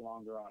can last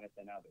longer on it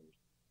than others.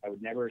 I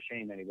would never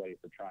shame anybody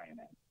for trying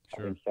it.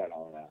 Sure. Having said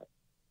all that.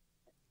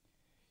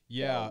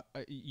 Yeah,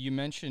 you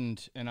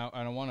mentioned, and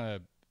I want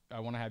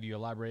to have you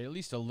elaborate at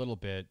least a little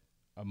bit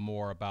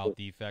more about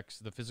the effects,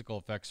 the physical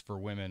effects for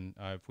women,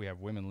 if we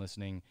have women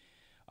listening.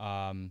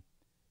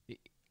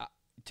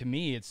 To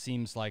me, it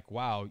seems like,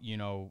 wow, you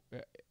know,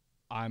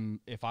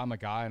 if I'm a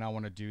guy and I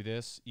want to do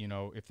this, you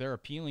know, if they're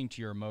appealing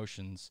to your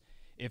emotions,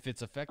 if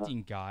it's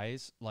affecting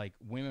guys, like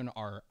women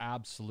are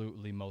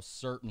absolutely, most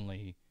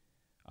certainly,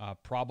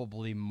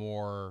 probably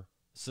more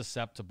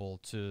susceptible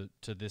to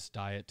this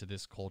diet, to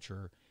this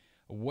culture.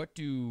 What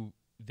do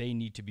they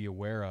need to be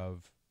aware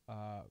of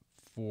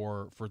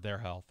for their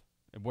health?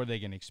 What are they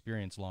going to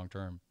experience long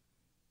term?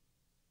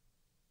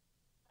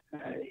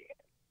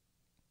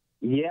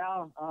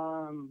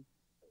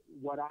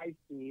 What I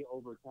see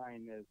over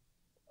time is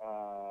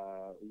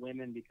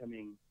women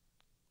becoming,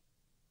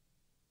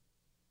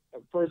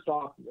 first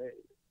off,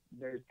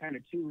 there's kind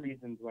of 2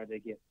 reasons why they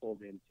get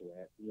pulled into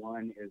it.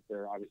 One is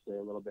they're obviously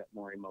a little bit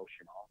more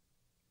emotional.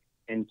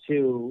 And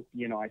 2,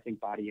 you know, I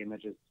think body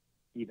image is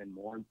even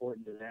more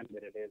important to them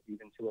than it is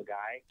even to a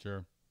guy.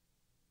 Sure.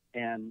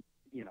 And,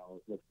 you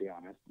know, let's be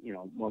honest, you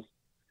know, most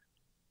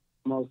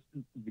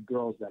the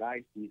girls that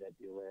I see that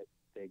do it,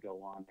 they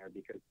go on there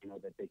because, you know,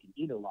 that they can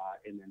eat a lot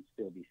and then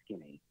still be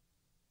skinny.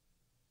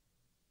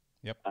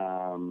 Yep.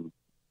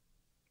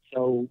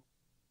 So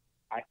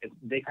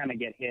they kind of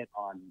get hit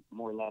on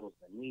more levels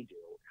than we do.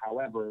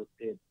 However,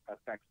 it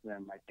affects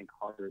them, I think,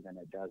 harder than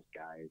it does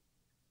guys.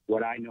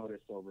 What I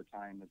noticed over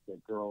time is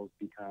that girls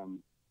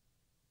become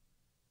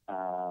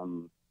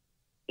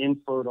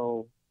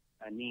infertile,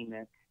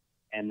 anemic,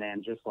 and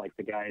then just like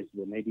the guys,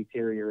 when they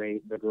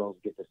deteriorate, the girls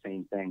get the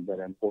same thing. But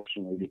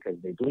unfortunately, because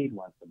they bleed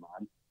once a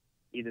month,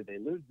 either they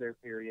lose their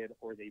period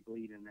or they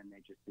bleed and then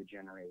they just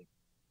degenerate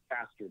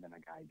faster than a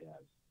guy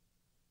does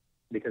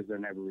because they're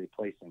never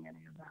replacing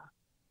any of that.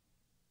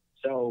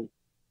 So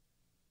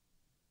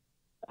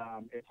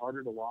it's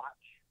harder to watch,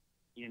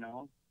 you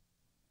know,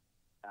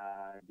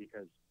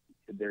 because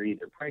they're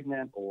either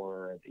pregnant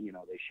or, you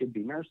know, they should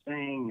be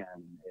nursing.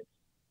 And it's,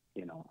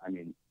 you know, I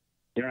mean,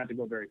 you don't have to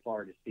go very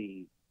far to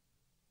see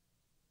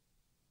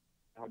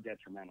how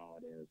detrimental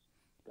it is.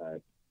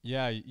 But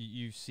yeah,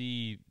 you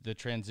see the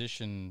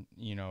transition,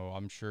 you know,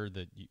 I'm sure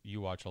that you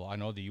watch a lot. I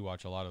know that you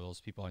watch a lot of those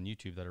people on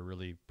YouTube that are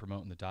really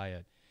promoting the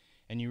diet.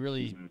 And you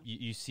really,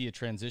 you see a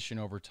transition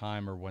over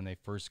time or when they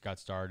first got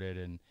started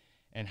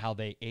and how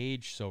they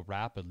age so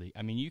rapidly.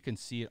 I mean, you can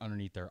see it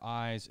underneath their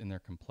eyes, in their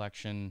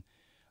complexion,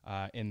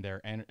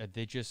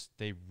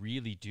 they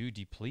really do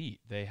deplete.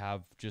 They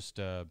have just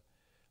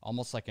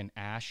almost like an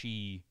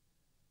ashy,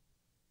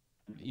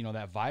 you know,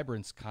 that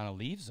vibrance kind of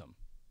leaves them.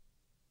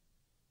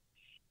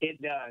 It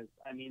does.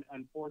 I mean,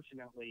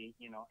 unfortunately,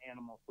 you know,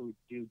 animal foods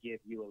do give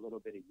you a little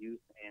bit of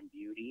youth and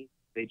beauty.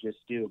 They just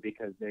do,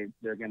 because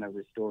they're going to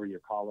restore your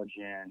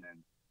collagen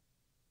and,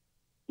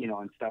 you know,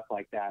 and stuff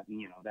like that. And,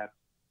 you know, that's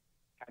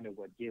kind of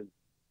what gives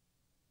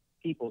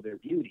people their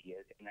beauty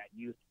is in that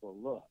youthful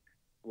look.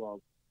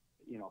 Well,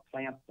 you know,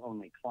 plants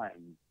only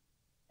cleanse.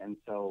 And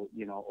so,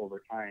 you know,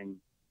 over time,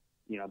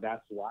 you know,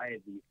 that's why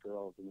these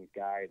girls and these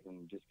guys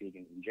and just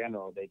vegans in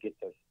general, they get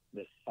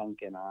this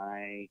sunken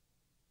eye,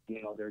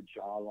 Their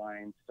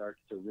jawline starts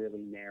to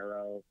really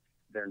narrow,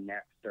 their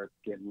neck starts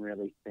getting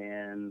really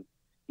thin,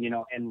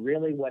 and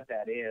really what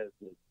that is,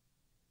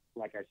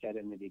 like I said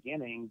in the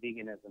beginning,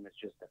 veganism is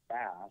just a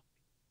fast.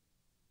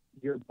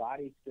 Your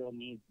body still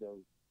needs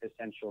those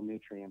essential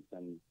nutrients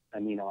and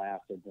amino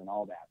acids and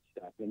all that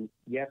stuff. And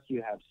yes,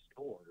 you have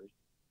stores,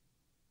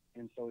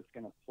 and so it's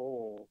going to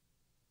pull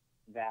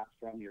that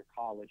from your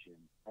collagen,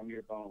 from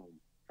your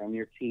bones, from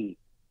your teeth,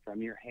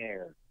 from your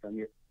hair,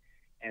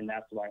 and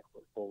that's why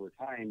over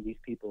time these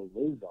people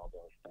lose all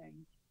those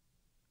things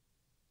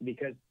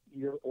because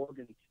your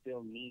organs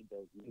still need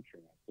those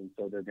nutrients, and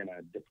so they're going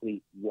to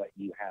deplete what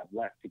you have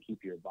left to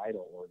keep your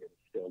vital organs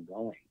still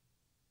going.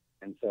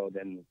 And so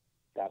then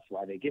that's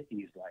why they get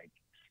these like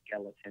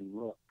skeleton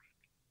looks.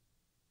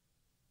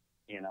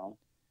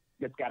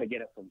 It's got to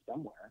get it from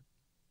somewhere.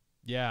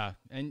 Yeah,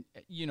 and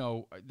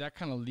that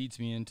kind of leads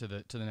me into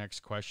the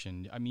next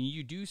question. I mean,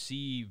 you do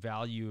see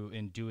value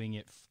in doing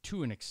it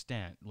to an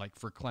extent, like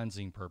for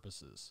cleansing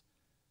purposes.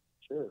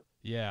 Sure.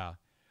 Yeah.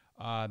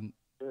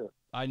 Sure.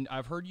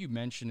 I've heard you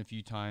mention a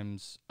few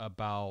times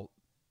about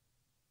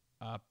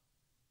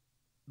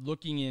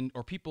looking in,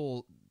 or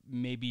people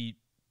maybe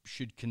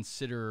should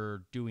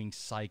consider doing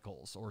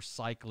cycles or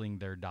cycling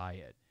their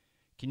diet.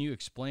 Can you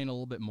explain a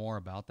little bit more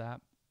about that?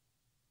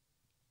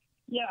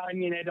 Yeah, I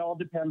mean, it all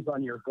depends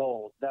on your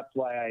goals. That's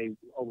why I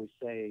always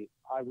say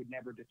I would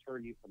never deter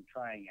you from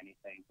trying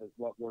anything, because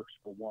what works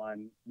for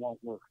one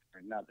won't work for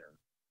another.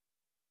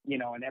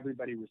 And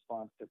everybody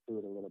responds to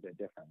food a little bit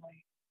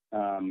differently.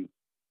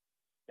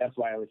 That's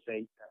why I would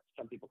say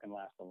some people can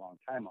last a long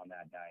time on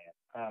that diet.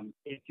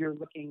 If you're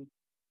looking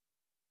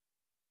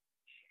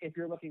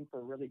for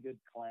a really good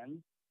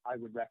cleanse, I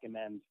wouldn't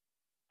recommend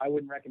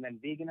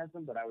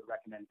veganism, but I would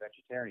recommend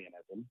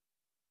vegetarianism.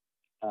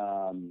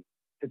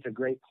 It's a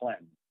great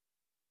cleanse.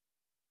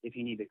 If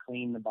you need to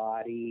clean the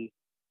body,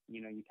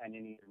 you kind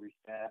of need to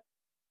reset,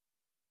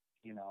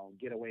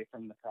 get away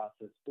from the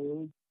processed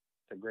foods.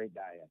 It's a great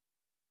diet.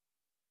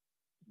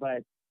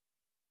 But,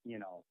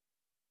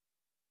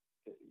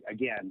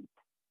 again,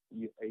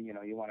 you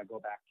want to go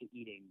back to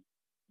eating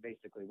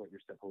basically what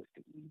you're supposed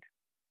to eat,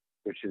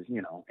 which is,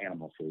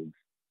 animal foods.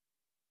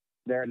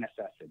 They're a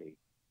necessity.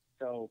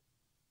 So,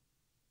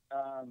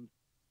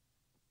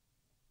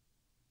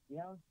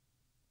 yeah.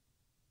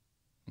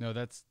 No,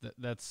 that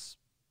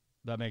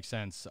makes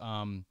sense.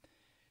 Go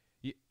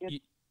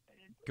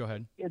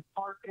ahead. It's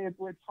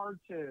hard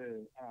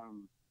to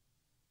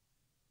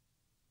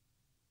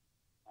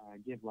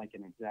give like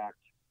an exact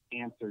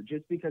answer,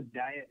 just because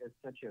diet is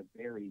such a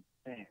varied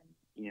thing,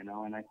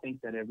 and I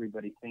think that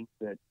everybody thinks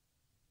that,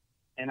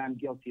 and I'm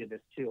guilty of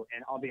this too.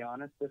 And I'll be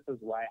honest, this is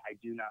why I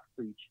do not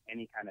preach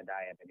any kind of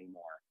diet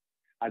anymore.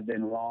 I've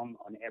been wrong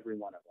on every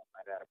one of them.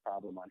 I've had a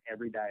problem on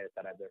every diet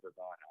that I've ever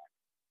gone on.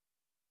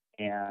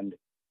 And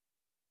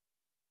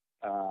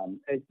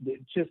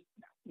it's just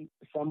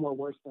some were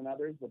worse than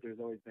others, but there's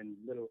always been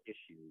little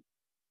issues.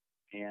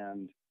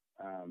 And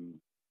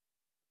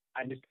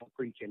I just don't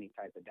preach any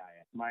type of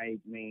diet. My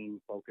main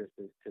focus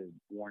is to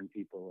warn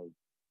people of,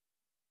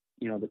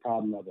 the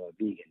problem of a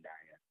vegan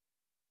diet.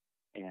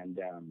 And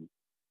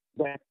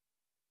but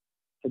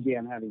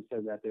again, having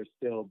said that, there's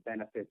still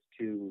benefits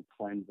to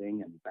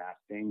cleansing and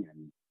fasting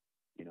and,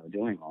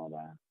 doing all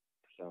that.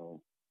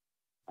 So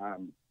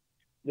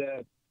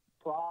the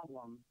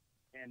problem,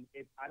 and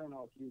I don't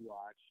know if you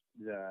watched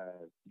the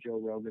Joe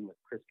Rogan with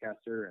Chris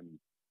Kessler and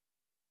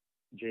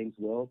James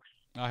Wilkes.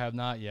 I have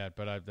not yet,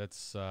 but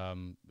that's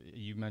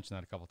you mentioned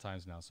that a couple of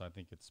times now, so I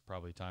think it's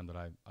probably time that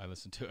I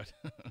listen to it.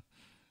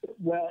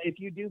 Well, if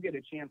you do get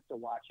a chance to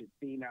watch it,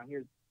 see, now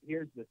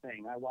here's the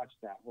thing. I watched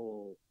that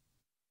whole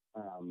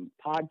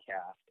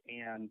podcast,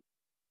 and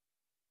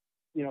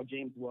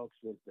James Wilkes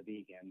was the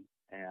vegan,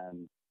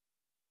 and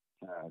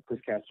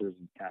Chris Kessler's,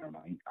 I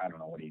don't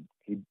know what he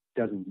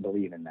doesn't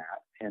believe in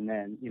that. And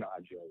then how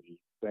Joe eats.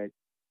 But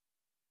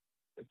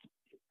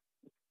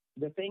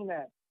the thing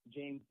that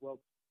James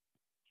Wilkes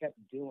kept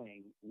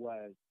doing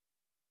was,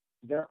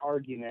 their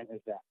argument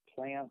is that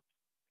plants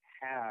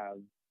have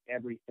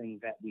everything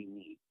that we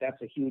need.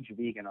 That's a huge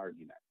vegan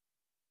argument.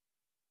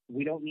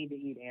 We don't need to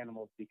eat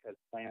animals because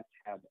plants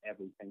have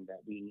everything that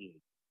we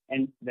need.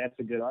 And that's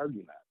a good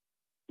argument.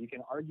 You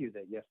can argue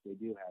that, yes, they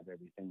do have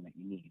everything that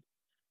you need.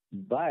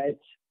 But,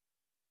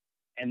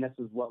 and this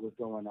is what was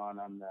going on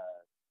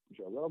the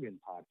Joe Rogan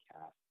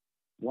podcast,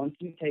 once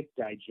you take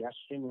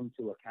digestion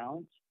into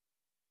account,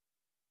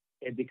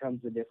 it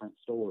becomes a different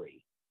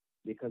story,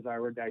 because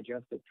our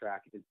digestive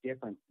tract is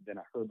different than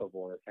a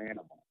herbivorous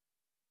animal.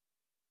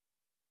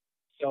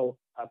 So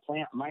a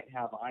plant might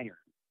have iron,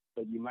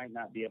 but you might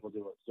not be able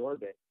to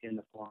absorb it in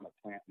the form of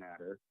plant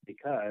matter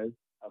because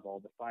of all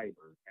the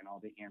fiber and all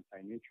the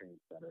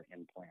anti-nutrients that are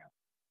in plants.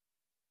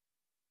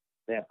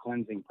 They have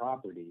cleansing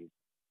properties,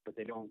 but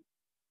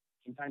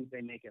sometimes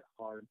they make it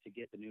hard to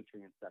get the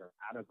nutrients that are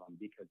out of them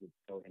because it's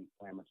so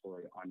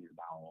inflammatory on your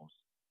bowels.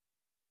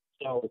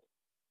 So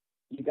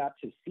you got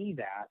to see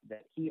that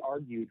he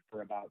argued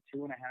for about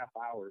 2.5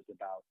 hours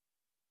about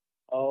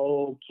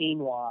oh,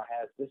 quinoa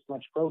has this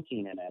much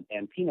protein in it,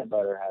 and peanut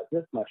butter has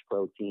this much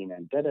protein,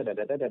 and da da da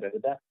da da da da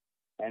da.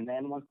 And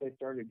then once they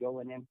started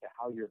going into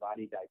how your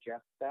body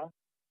digests stuff,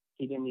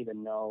 he didn't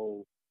even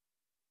know.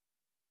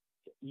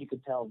 You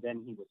could tell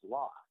then he was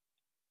lost.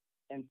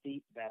 And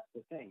see, that's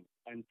the thing.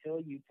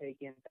 Until you take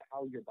into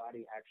how your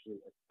body actually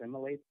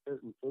assimilates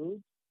certain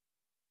foods,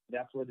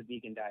 that's where the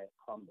vegan diet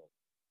crumbles.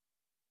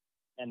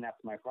 And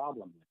that's my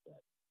problem with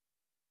it.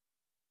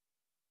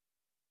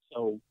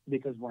 So,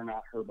 because we're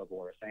not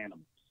herbivorous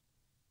animals,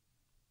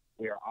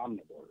 we are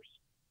omnivores.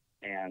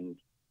 And,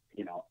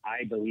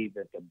 I believe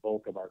that the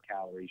bulk of our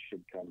calories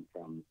should come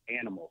from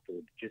animal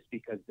food just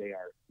because they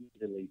are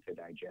easily to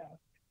digest.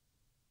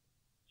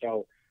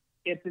 So,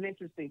 it's an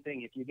interesting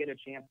thing. If you get a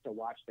chance to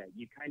watch that,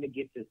 you kind of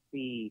get to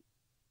see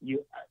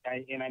even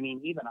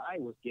I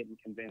was getting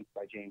convinced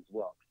by James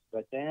Wilkes.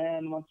 But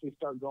then once we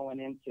start going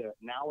into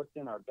now it's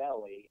in our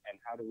belly and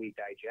how do we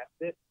digest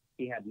it,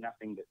 he had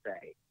nothing to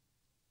say.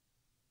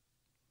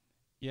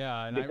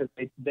 Yeah, and because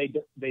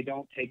they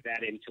don't take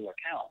that into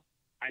account.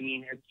 I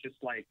mean, it's just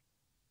like,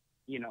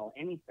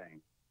 anything.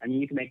 I mean,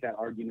 you can make that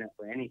argument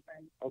for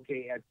anything.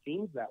 Okay, it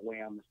seems that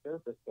way on the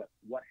surface, but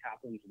what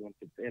happens once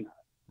it's in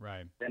us?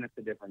 right. Then it's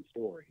a different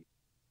story.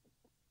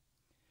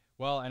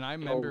 Well, and I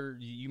remember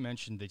you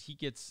mentioned that he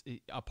gets,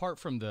 apart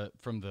from the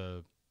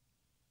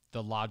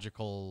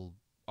logical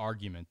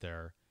argument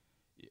there.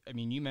 I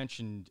mean, you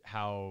mentioned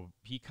how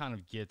he kind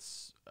of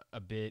gets a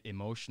bit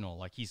emotional,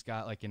 like he's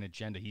got like an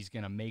agenda. He's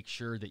going to make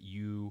sure that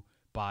you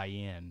buy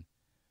in.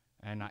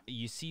 And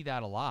you see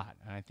that a lot.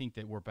 And I think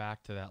that we're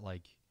back to that,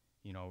 like,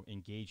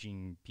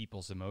 engaging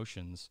people's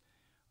emotions.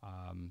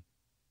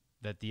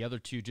 That the other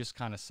two just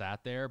kind of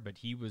sat there, but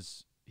he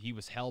was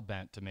hell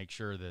bent to make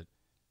sure that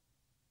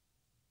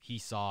he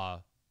saw,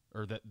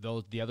 or that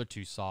the other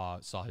two saw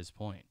his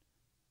point.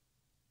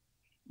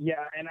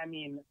 Yeah, and I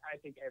mean, I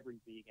think every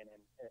vegan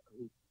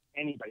and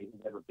anybody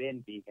who's ever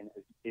been vegan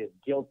is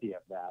guilty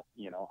of that.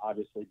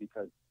 Obviously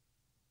because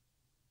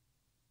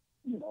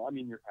I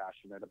mean, you're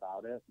passionate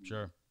about it. And,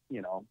 sure.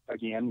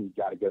 Again, you've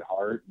got a good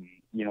heart, and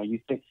you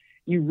think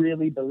you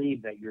really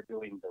believe that you're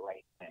doing the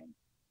right thing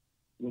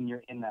when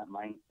you're in that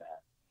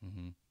mindset.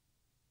 Mm-hmm.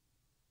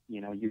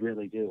 You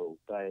really do,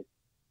 but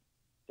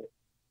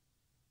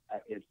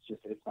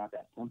it's not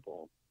that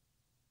simple.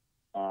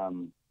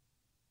 I'm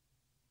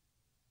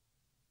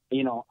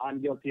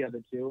guilty of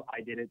it too.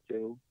 I did it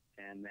too,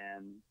 and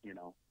then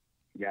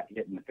got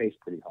hit in the face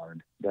pretty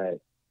hard. But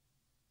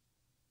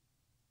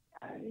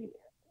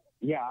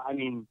I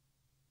mean,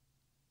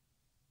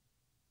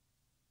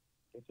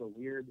 it's a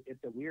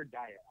weird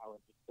diet how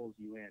it just pulls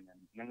you in, and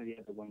none of the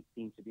other ones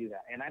seem to do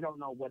that. And I don't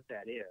know what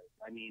that is.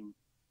 I mean,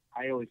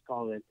 I always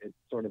call it's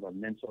sort of a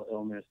mental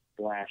illness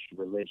 /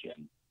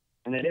 religion,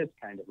 and it is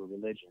kind of a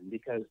religion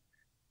because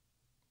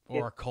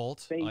or a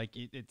cult. Like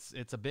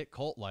it's a bit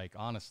cult-like,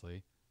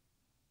 honestly.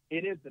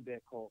 It is a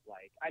bit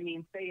cult-like. I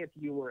mean, say if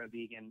you were a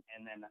vegan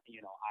and then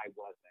I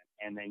wasn't,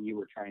 and then you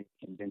were trying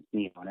to convince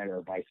me on it,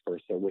 or vice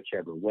versa,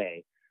 whichever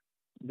way.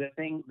 The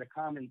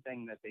common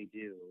thing that they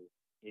do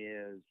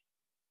is,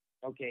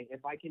 okay,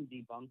 if I can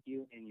debunk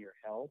you in your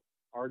health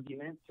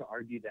argument to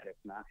argue that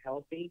it's not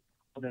healthy,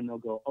 well, then they'll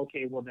go,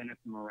 okay, well, then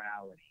it's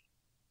morality.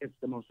 It's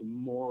the most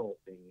moral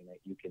thing that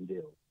you can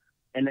do.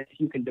 And if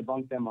you can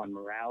debunk them on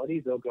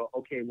morality, they'll go,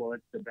 okay, well,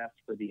 it's the best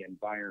for the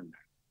environment.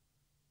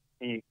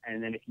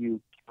 And then if you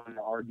kind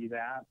of argue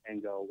that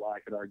and go, well, I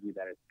could argue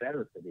that it's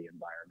better for the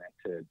environment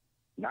to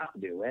not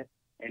do it,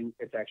 and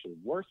it's actually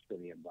worse for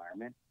the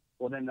environment,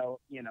 well, then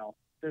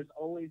there's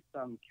always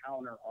some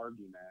counter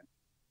argument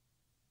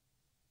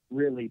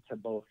really to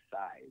both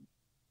sides.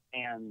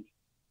 And,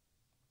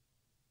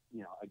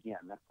 again,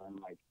 that's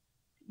when, like,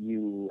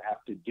 you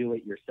have to do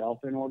it yourself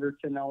in order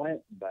to know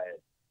it.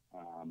 But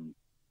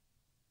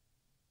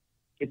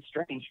it's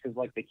strange because,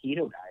 like, the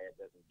keto diet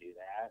doesn't do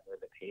that, or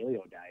the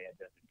paleo diet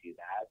doesn't do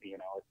that.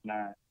 It's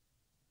not.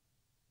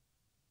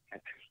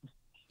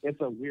 It's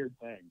a weird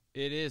thing.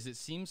 It is. It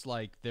seems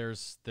like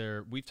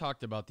we've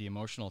talked about the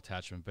emotional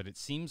attachment, but it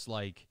seems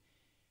like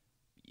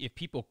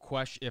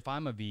if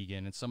I'm a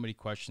vegan and somebody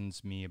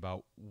questions me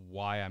about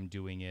why I'm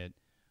doing it,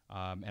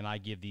 and I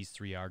give these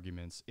three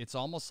arguments, it's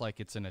almost like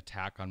it's an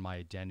attack on my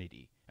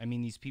identity. I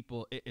mean, these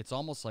people, it's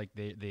almost like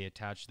they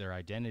attach their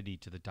identity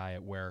to the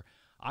diet, where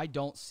I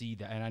don't see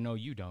that, and I know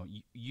you don't.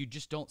 You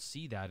just don't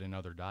see that in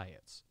other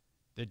diets.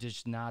 There's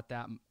just not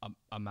that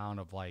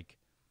amount of, like,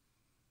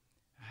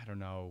 I don't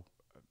know,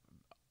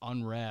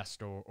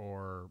 unrest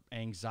or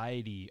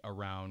anxiety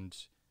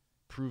around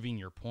proving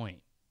your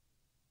point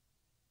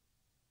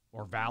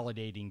or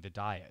validating the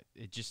diet.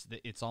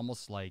 It's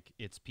almost like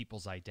it's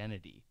people's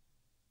identity.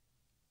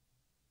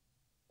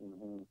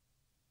 Mm-hmm.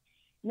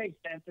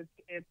 Makes sense.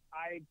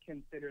 I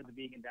consider the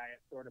vegan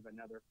diet sort of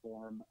another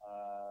form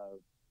of,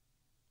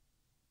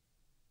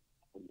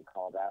 what do you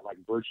call that? Like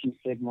virtue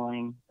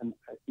signaling, and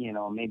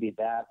maybe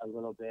that a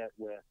little bit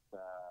with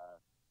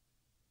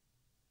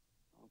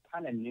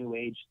kind of new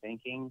age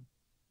thinking.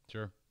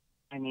 Sure.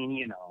 I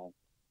mean,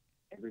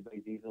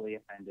 everybody's easily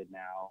offended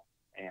now.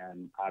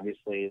 And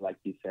obviously, like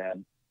you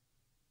said,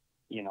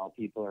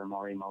 people are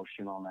more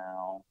emotional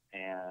now.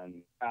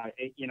 And,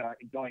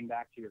 going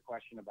back to your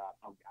question about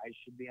how guys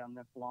should be on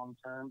this long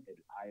term,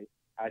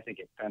 I think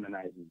it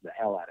feminizes the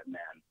hell out of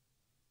men.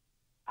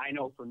 I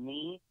know for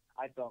me,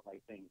 I felt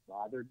like things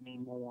bothered me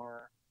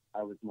more.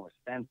 I was more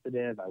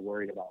sensitive. I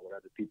worried about what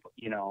other people,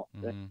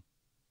 Mm-hmm.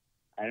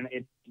 and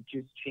it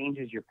just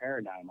changes your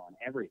paradigm on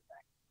everything.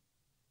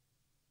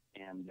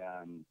 And,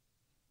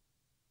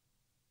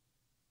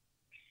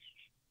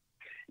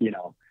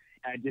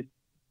 I just,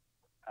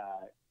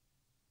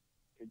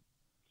 it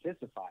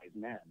sissifies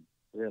men,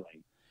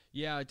 really.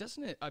 Yeah,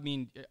 doesn't it? I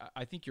mean,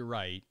 I think you're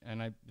right,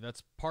 and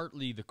that's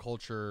partly the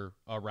culture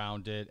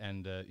around it,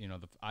 and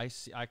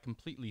I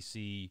completely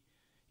see,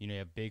 you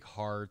have big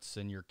hearts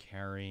and you're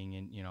caring,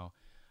 and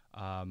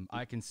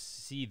I can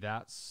see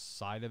that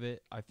side of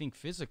it. I think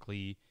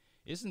physically,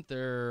 isn't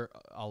there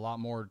a lot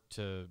more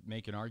to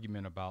make an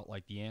argument about,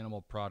 like the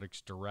animal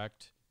products'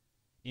 direct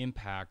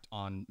impact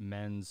on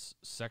men's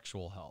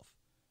sexual health?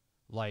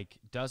 Like,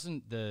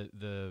 doesn't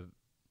the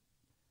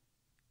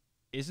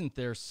isn't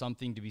there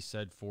something to be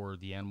said for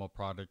the animal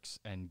products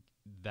and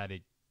that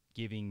it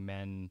giving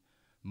men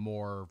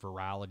more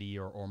virality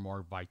or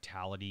more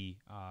vitality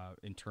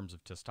in terms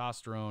of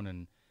testosterone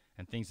and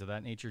things of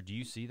that nature? Do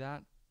you see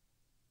that?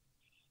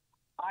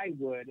 I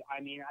would.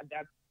 I mean,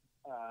 that's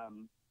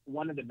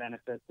one of the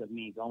benefits of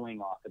me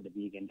going off of the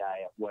vegan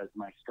diet was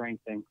my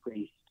strength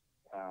increased.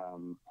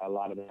 A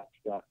lot of that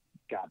stuff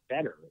got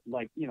better.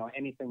 Like,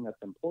 anything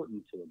that's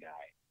important to a guy.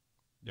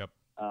 Yep.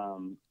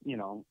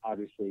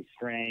 Obviously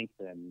strength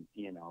and,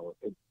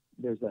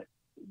 there's a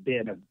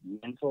bit of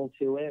mental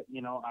to it,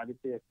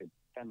 obviously if it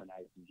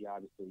feminizes you,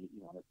 obviously,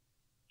 it's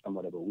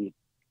somewhat of a weak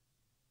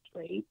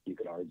trait, you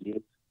could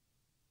argue.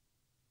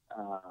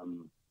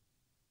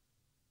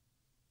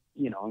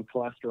 And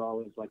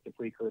cholesterol is like the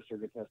precursor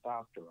to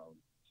testosterone.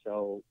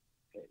 So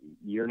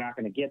you're not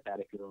going to get that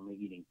if you're only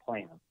eating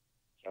plants.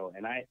 So,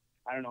 and I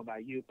don't know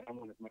about you, but I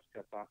want as much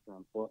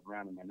testosterone floating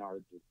around in my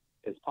nards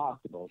as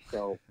possible.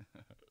 So,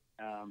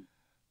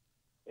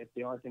 if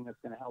the only thing that's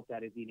going to help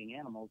that is eating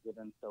animals, well,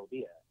 then so be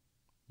it.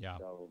 Yeah.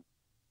 So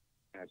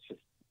that's just,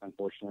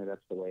 unfortunately,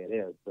 that's the way it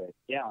is. But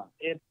yeah,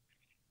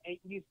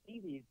 you see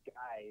these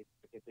guys,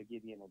 to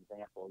give you an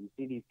example, you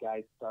see these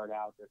guys start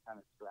out, they're kind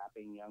of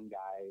strapping young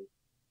guys,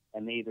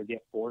 and they either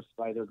get forced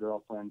by their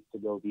girlfriends to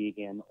go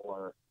vegan,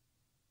 or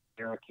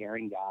they're a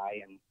caring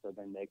guy, and so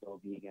then they go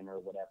vegan or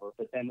whatever.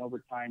 But then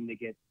over time, they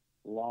get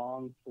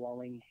long,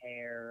 flowing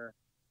hair,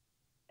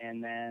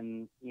 and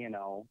then,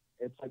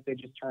 it's like they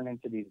just turn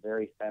into these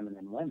very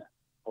feminine women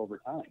over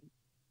time.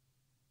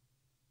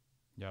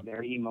 Yep.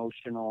 Very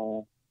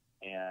emotional,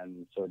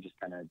 and so it just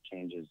kind of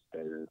changes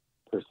their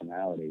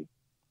personality.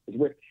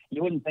 You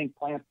wouldn't think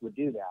plants would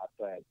do that,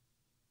 but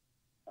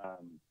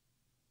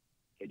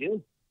they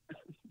do.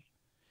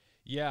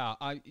 Yeah,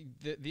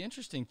 the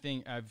interesting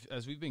thing,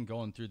 as we've been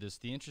going through this,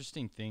 the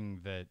interesting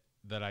thing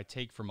that I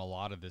take from a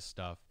lot of this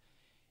stuff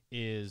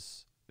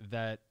is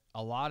that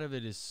a lot of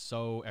it is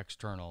so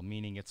external,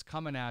 meaning it's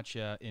coming at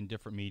you in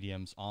different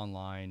mediums,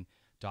 online,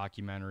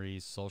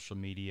 documentaries, social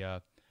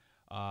media,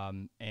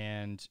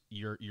 and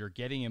you're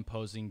getting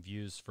imposing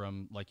views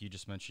from, like you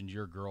just mentioned,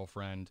 your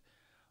girlfriend.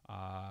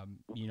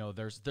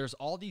 There's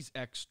all these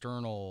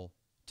external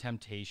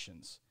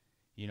temptations,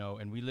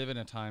 and we live in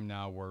a time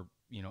now where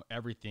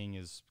everything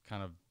is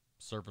kind of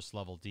surface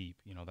level deep.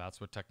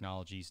 That's what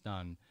technology's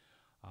done.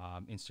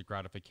 Instant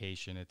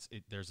gratification.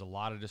 There's a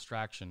lot of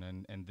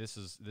distraction, and this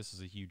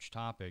is a huge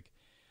topic.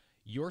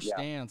 Your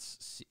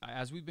stance,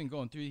 as we've been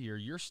going through here,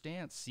 your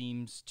stance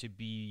seems to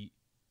be,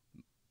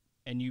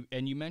 and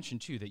you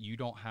mentioned too that you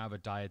don't have a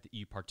diet that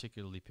you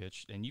particularly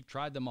pitched, and you've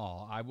tried them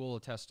all. I will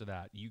attest to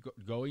that.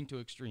 Going to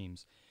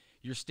extremes.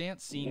 Your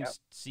stance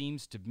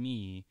seems to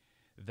me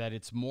that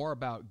it's more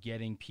about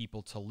getting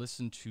people to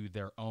listen to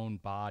their own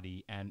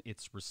body and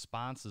its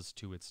responses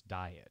to its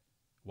diet.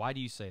 Why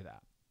do you say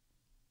that?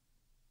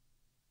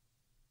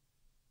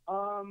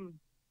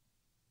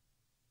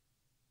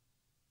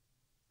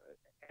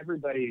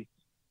 Everybody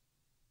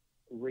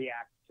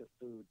reacts to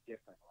food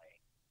differently,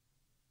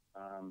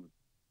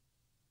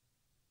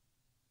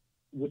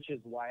 which is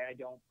why I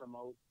don't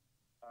promote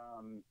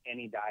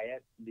any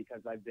diet,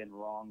 because I've been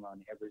wrong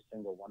on every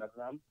single one of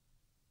them.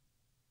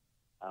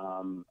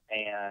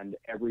 And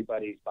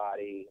everybody's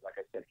body, like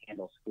I said,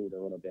 handles food a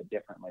little bit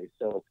differently.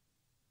 So,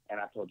 and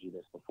I've told you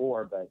this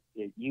before, but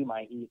you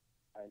might eat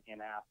an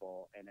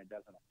apple and it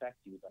doesn't affect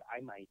you, but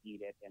I might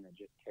eat it and it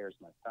just tears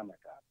my stomach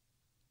up.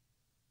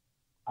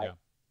 Yeah.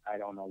 I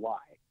don't know why.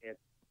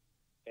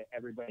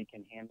 Everybody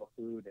can handle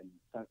food, and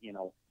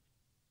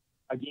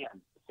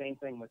again, same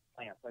thing with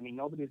plants. I mean,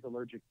 nobody's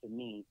allergic to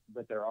meat,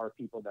 but there are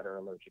people that are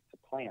allergic to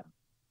plants.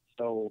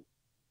 So,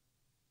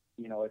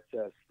 it's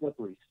a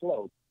slippery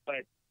slope.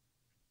 But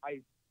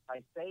I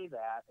say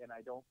that, and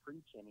I don't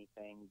preach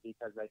anything,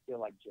 because I feel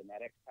like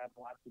genetics have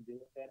a lot to do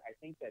with it. I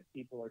think that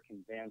people are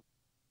convinced,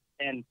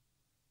 and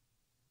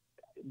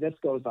this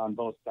goes on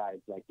both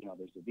sides. Like,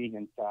 there's a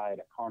vegan side,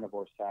 a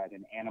carnivore side,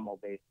 an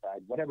animal-based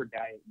side, whatever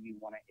diet you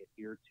want to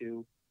adhere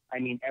to. I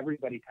mean,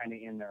 everybody kind of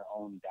in their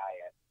own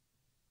diet,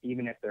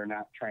 even if they're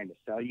not trying to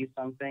sell you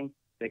something,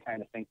 they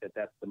kind of think that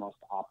that's the most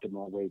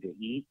optimal way to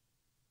eat,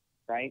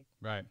 right?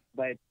 Right.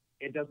 But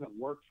it doesn't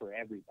work for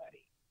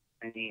everybody.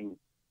 I mean,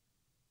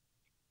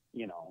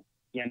 you know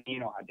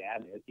how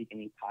Dad is. He can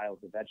eat piles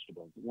of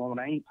vegetables. Well, when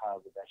I eat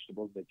piles of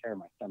vegetables, they tear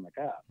my stomach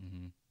up.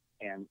 Mm-hmm.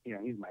 And,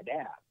 he's my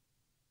dad.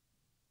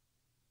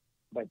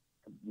 But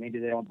maybe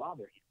they don't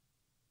bother him.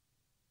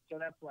 So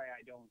that's why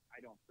I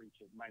don't preach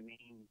it. My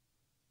main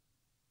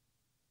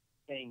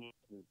thing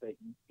is that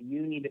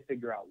you need to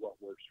figure out what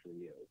works for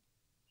you.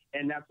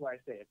 And that's why I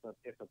say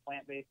if a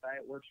plant-based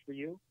diet works for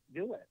you,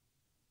 do it.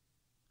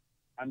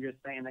 I'm just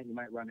saying that you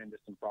might run into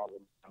some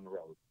problems on the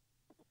road.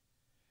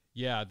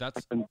 Yeah,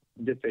 that's some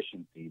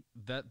deficiencies.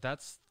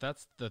 That's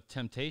the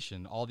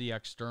temptation. All the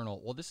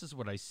external. Well, this is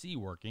what I see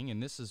working,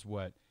 and this is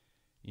what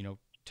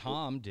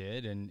Tom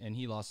did, and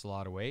he lost a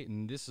lot of weight,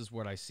 and this is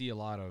what I see a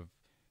lot of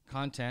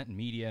content and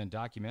media and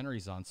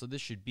documentaries on. So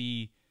this should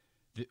be,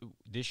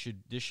 this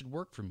should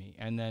work for me.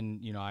 And then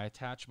I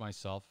attach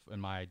myself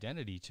and my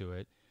identity to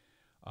it,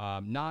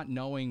 not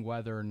knowing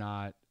whether or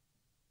not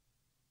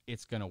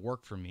it's going to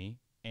work for me.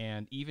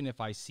 And even if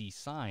I see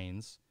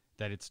signs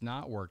that it's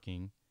not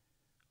working,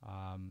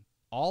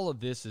 all of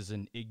this is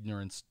an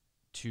ignorance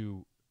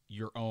to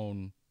your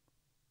own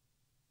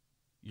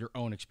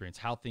experience,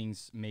 how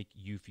things make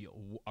you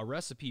feel. A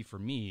recipe for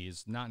me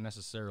is not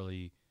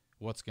necessarily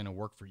what's going to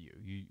work for you.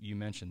 You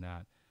mentioned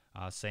that.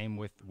 Same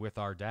with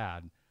our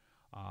dad.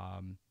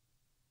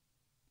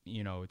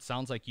 It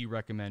sounds like you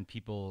recommend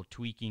people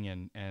tweaking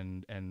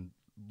and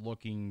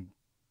looking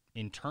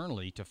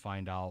internally to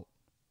find out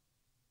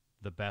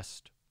the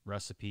best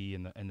recipe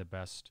and the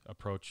best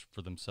approach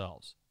for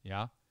themselves.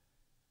 Yeah.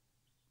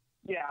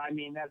 Yeah, I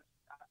mean that's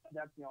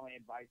the only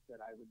advice that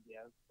I would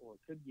give or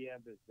could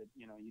give is that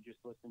you just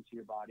listen to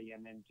your body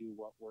and then do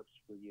what works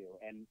for you.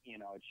 And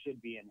it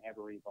should be an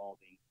ever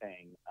evolving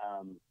thing.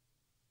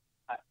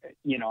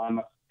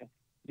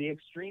 The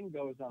extreme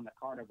goes on the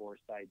carnivore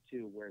side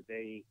too, where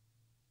they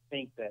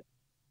think that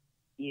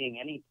eating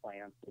any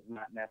plants is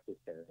not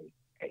necessary.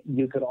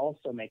 You could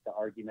also make the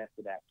argument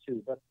for that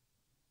too, but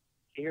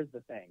here's the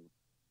thing: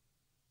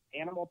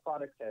 animal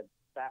products have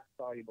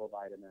fat-soluble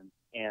vitamins,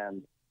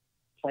 and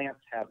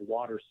plants have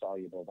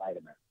water-soluble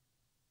vitamins.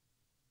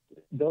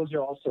 Those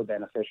are also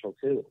beneficial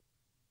too.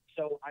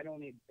 So I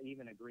don't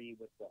even agree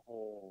with the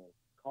whole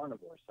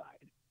carnivore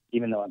side,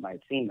 even though it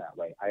might seem that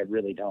way. I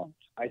really don't.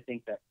 I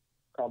think that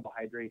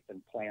carbohydrates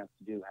and plants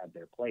do have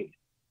their place.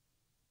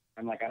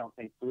 I'm like, I don't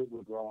think fruit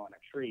would grow on a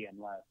tree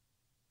unless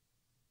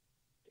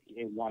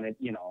it wanted,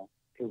 it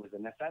was a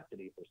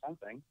necessity for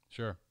something.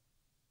 Sure.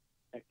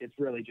 It's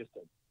really just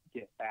to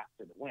get fat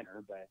for the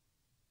winter, but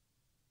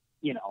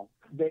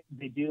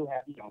they do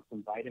have,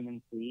 some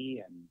vitamin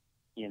C, and,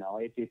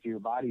 if your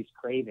body's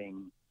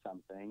craving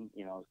something,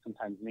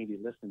 sometimes maybe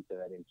listen to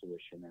that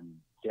intuition and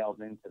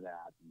delve into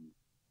that.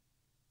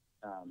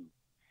 And,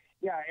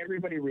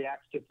 everybody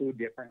reacts to food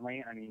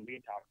differently. I mean,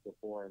 we talked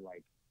before,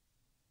 like,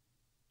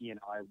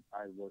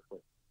 I work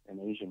with an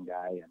Asian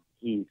guy, and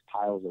he eats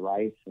piles of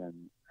rice,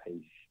 and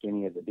he's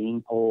skinny as a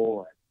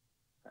beanpole.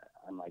 And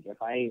I'm like,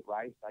 if I eat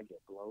rice, I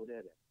get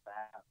bloated and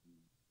fat,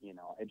 and,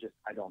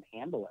 I don't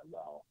handle it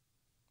well.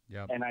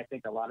 Yep. And I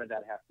think a lot of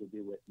that has to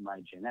do with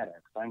my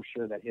genetics. I'm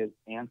sure that his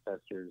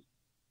ancestors,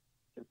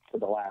 for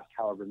the last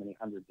however many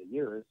hundreds of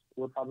years,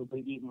 were probably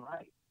eating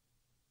rice.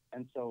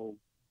 And so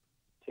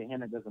to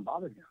him, it doesn't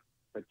bother him.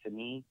 But to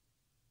me,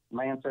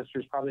 my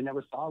ancestors probably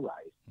never saw rice.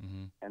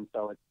 Mm-hmm. And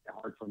so it's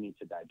hard for me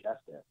to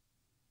digest it.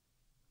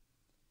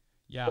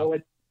 Yeah. So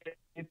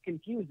it's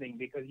confusing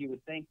because you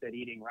would think that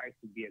eating rice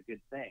would be a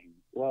good thing.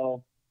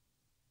 Well,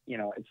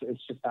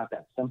 it's just not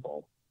that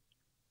simple,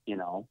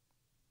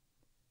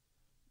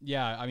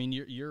 Yeah, I mean,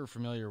 you're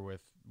familiar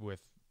with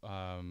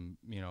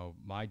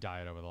my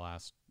diet over the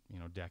last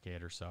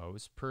decade or so. It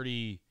was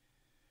pretty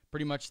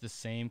much the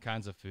same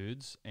kinds of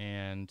foods,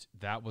 and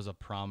that was a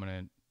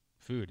prominent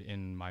food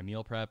in my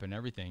meal prep and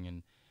everything.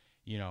 And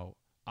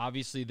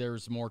obviously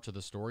there's more to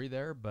the story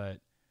there,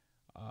 but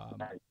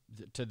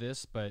to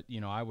this. But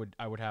I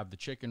would have the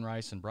chicken,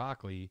 rice, and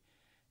broccoli,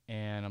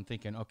 and I'm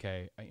thinking,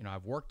 okay,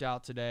 I've worked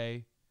out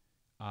today.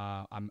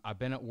 I've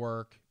been at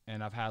work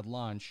and I've had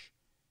lunch.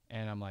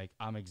 And I'm like,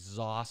 I'm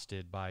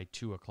exhausted by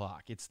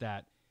 2:00. It's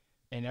that,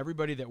 and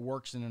everybody that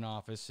works in an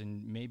office,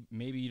 and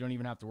maybe you don't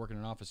even have to work in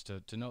an office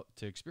to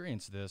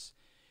experience this.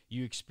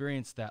 You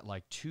experience that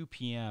like 2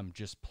 p.m.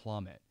 just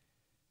plummet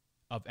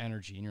of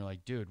energy, and you're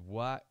like, dude,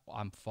 what?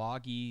 I'm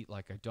foggy,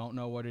 like I don't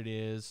know what it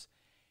is.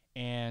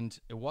 And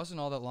it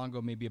wasn't all that long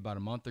ago, maybe about a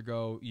month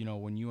ago,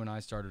 when you and I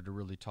started to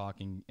really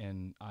talking,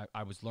 and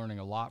I was learning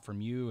a lot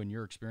from you and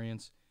your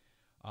experience.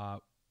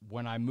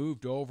 When I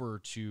moved over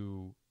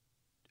to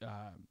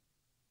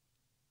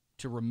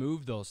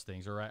remove those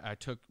things, or I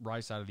took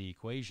rice out of the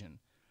equation,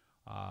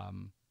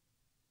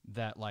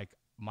 that like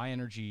my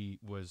energy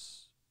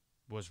was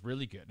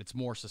really good. It's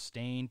more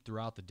sustained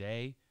throughout the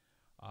day.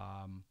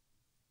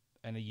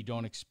 and you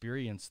don't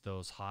experience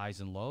those highs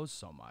and lows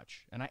so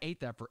much. And I ate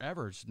that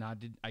forever.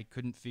 I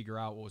couldn't figure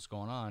out what was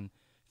going on,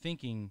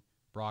 thinking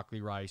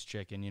broccoli, rice,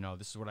 chicken,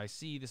 this is what I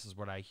see, this is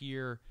what I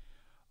hear.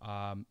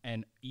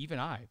 And even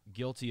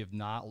guilty of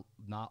not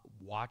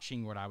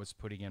watching what I was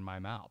putting in my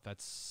mouth. I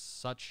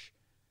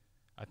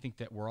think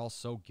that we're all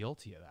so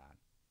guilty of that.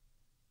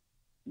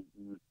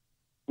 Mm-hmm.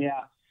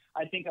 Yeah.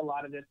 I think a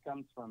lot of this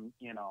comes from,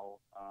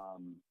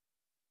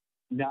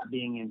 not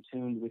being in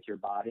tune with your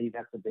body.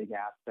 That's a big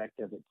aspect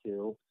of it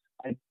too.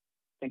 I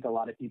think a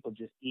lot of people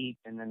just eat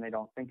and then they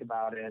don't think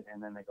about it.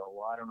 And then they go,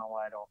 well, I don't know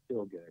why I don't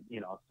feel good.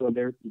 So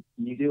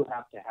you do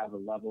have to have a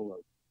level of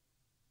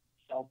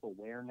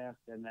self-awareness,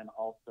 and then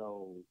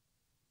also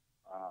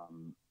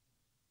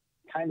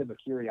kind of a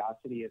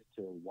curiosity as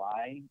to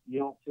why you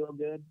don't feel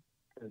good.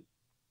 Because,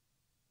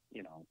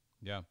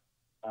 Yeah.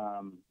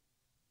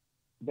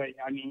 But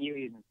I mean, you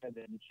even said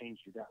that you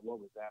changed your diet. What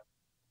was that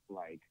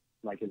like?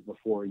 Like, as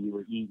before you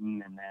were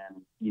eating and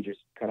then you just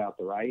cut out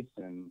the rice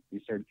and you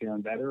started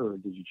feeling better, or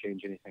did you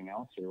change anything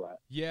else, or what?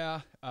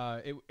 Yeah,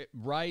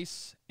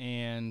 rice,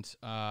 and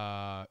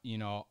I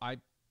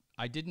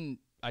didn't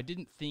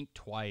think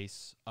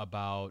twice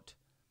about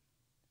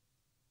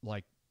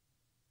like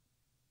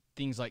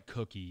things like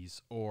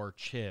cookies or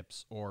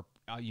chips, or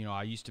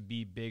I used to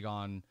be big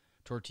on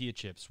tortilla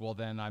chips. Well,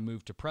 then I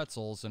moved to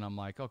pretzels, and I'm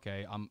like,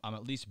 okay, I'm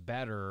at least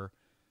better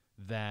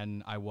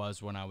than I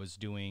was when I was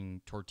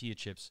doing tortilla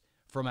chips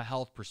from a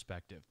health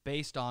perspective,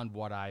 based on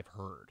what I've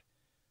heard.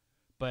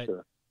 But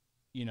Sure.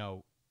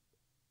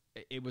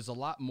 It was a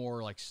lot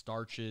more like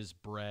starches,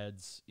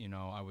 breads.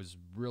 I was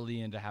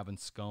really into having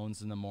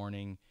scones in the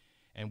morning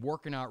and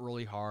working out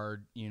really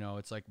hard.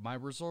 It's like my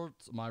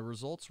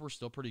results were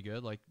still pretty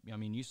good. Like, I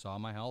mean, you saw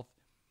my health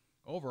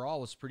overall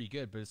was pretty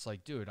good, but it's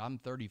like, dude, I'm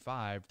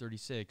 35,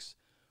 36.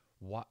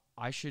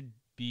 I should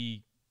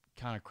be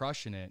kind of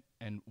crushing it.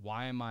 And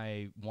why am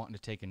I wanting to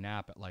take a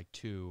nap at like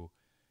 2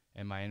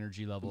 and my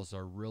energy levels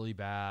are really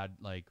bad?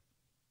 Like,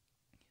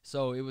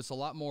 so it was a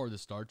lot more of the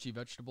starchy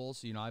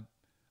vegetables.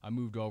 I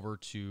moved over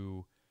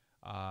to,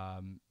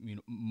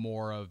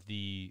 more of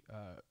the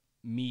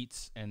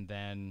meats, and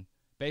then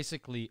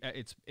basically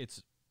it's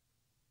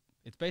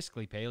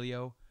basically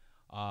paleo.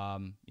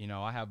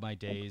 I have my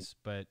days,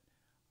 but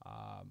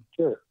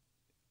Sure.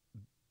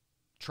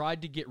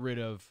 tried to get rid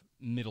of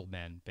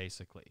middlemen,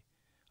 basically.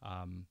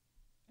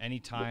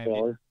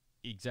 Anytime,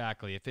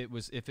 exactly.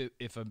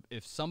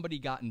 If somebody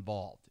got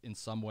involved in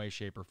some way,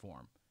 shape, or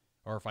form,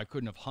 or if I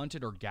couldn't have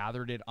hunted or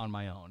gathered it on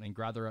my own, and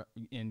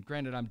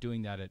granted, I'm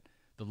doing that at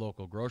the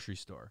local grocery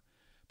store,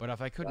 but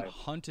if I couldn't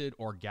hunt it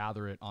or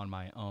gather it on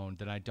my own,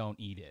 then I don't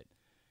eat it.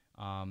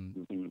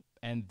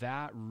 And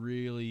that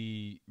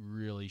really,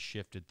 really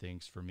shifted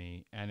things for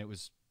me. And it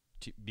was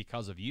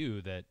because of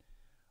you that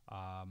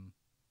I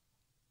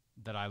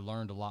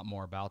learned a lot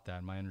more about that.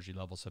 And my energy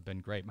levels have been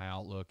great. My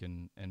outlook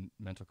and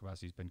mental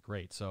capacity has been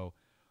great. So,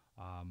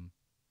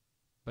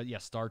 but yeah,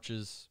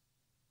 starches,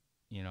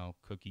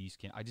 cookies,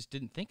 I just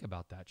didn't think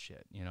about that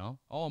shit,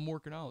 Oh, I'm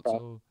working out,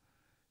 so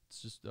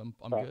it's just, I'm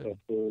good.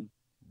 Food.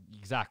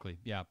 Exactly.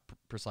 Yeah,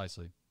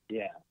 precisely.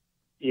 Yeah.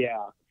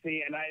 Yeah.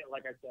 See, and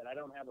like I said, I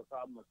don't have a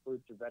problem with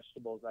fruits or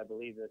vegetables. I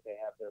believe that they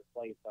have their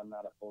place. I'm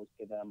not opposed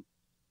to them.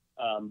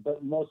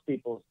 But most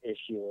people's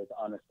issue is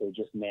honestly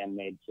just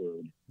man-made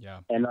food. Yeah.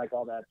 And like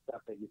all that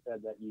stuff that you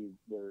said that you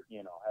were,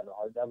 having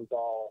hard, that was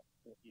all,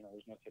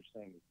 there's no such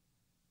thing as,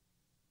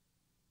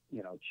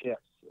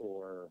 chips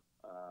or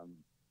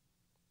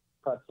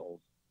pretzels.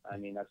 I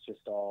mean, that's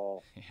just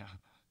all,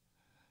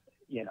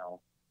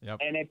 Yep.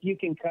 And if you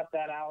can cut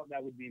that out,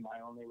 that would be my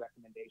only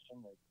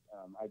recommendation.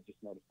 I've just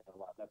noticed that a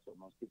lot. That's what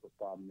most people's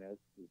problem is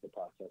the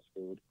processed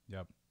food.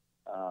 Yep.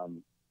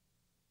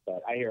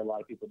 But I hear a lot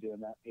of people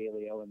doing that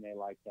paleo, and they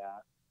like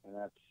that, and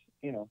that's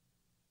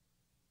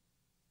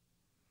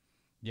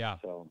Yeah.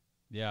 So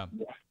yeah.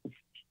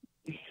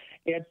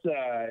 It's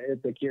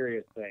a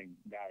curious thing,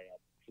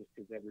 diet, just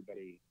because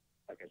everybody,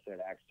 like I said,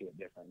 acts to it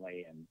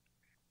differently, and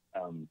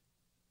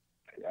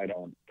I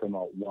don't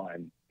promote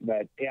one,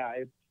 but yeah,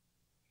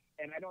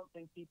 and I don't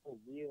think people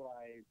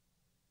realize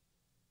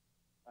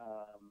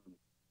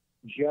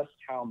just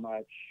how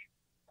much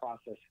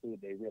processed food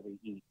they really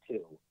eat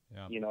too.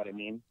 Yeah. You know what I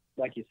mean?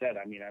 Like you said,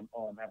 I mean, I'm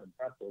having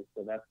pretzels,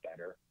 so that's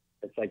better.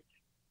 It's like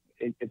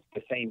it's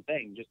the same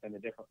thing, just in a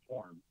different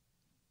form.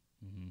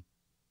 Mm-hmm.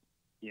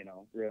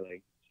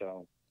 Really.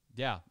 So.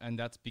 Yeah, and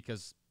that's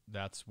because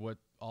that's what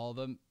all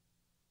the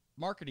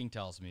marketing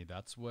tells me.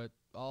 That's what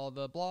all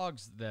the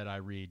blogs that I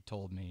read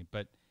told me.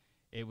 But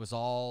it was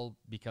all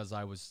because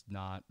I was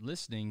not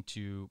listening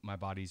to my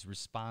body's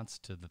response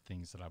to the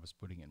things that I was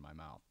putting in my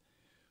mouth.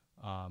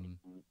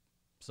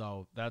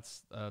 So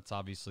that's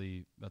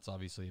obviously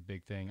a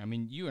big thing. I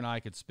mean, you and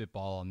I could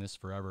spitball on this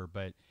forever,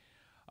 but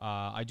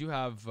I do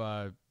have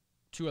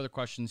 2 other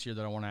questions here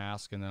that I want to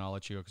ask, and then I'll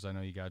let you go because I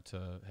know you got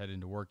to head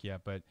into work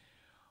yet. But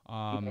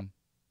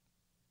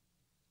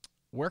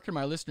where can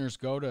my listeners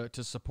go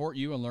to support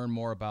you and learn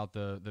more about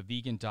the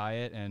vegan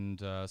diet and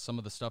some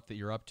of the stuff that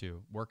you're up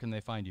to? Where can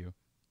they find you?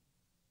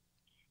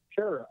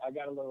 Sure. I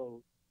got a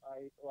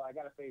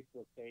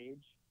Facebook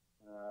page.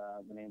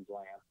 The name's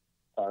Lance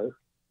Park.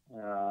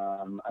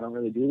 I don't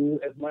really do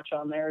as much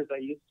on there as I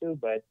used to,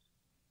 but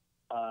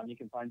you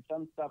can find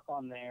some stuff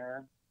on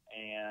there.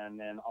 And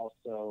then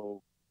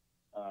also,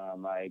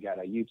 I got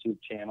a YouTube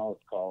channel.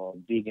 It's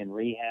called Vegan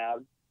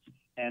Rehab.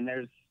 And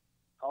there's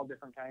all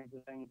different kinds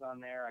of things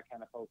on there. I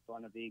kind of poke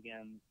fun of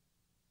vegans,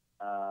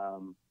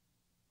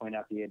 point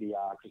out the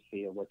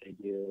idiocracy of what they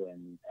do,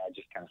 and I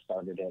just kind of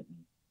started it.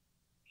 And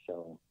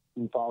so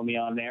you can follow me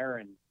on there,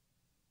 and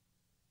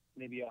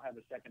maybe you'll have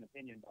a second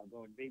opinion about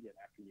going vegan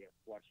after you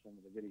watch some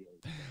of the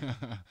videos.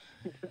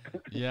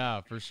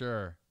 Yeah, for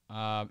sure.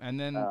 And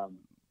then, go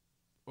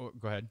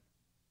ahead.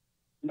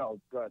 No,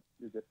 go ahead.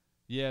 You're good.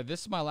 Yeah,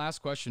 this is my last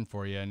question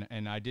for you,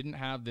 and I didn't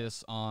have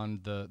this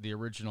on the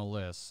original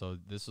list, so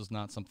this was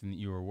not something that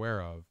you were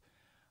aware of.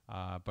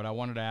 But I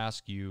wanted to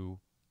ask you,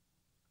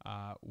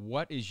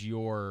 what is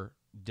your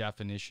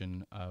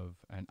definition of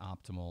an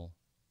optimal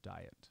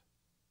diet?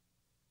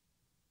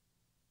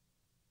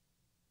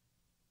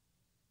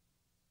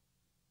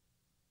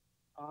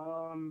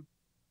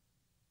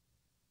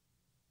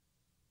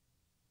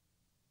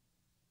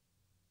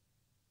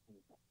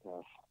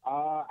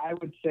 I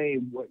would say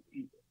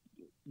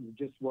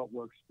what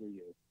works for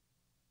you.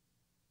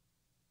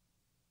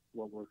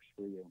 What works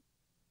for you.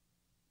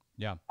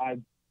 Yeah.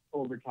 I've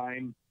over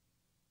time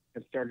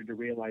have started to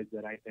realize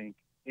that I think,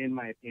 in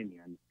my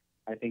opinion,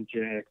 I think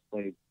genetics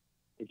plays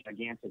a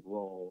gigantic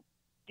role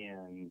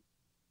in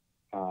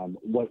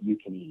what you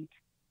can eat.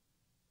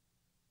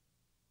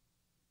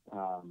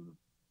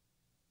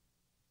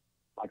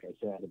 Like I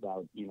said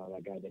about,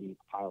 that guy that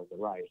eats piles of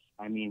rice.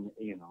 I mean,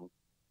 if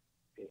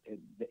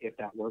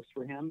that works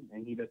for him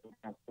and he doesn't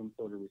have some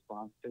sort of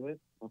response to it,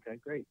 okay,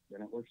 great.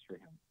 Then it works for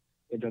him.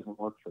 It doesn't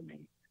work for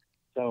me.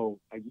 So,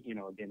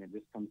 again, it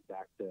just comes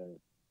back to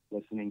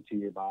listening to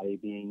your body,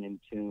 being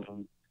in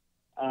tune.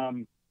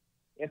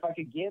 If I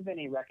could give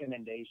any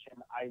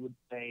recommendation, I would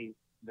say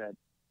that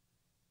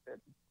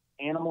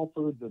animal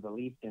foods are the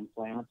least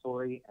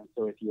inflammatory. And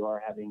so if you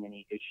are having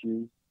any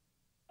issues,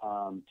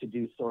 to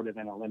do sort of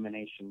an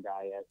elimination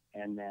diet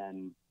and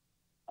then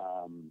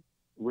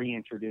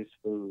reintroduce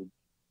foods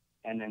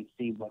and then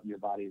see what your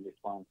body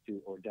responds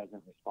to or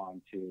doesn't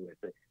respond to.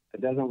 If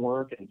it doesn't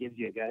work and it gives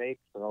you a headache,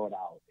 throw it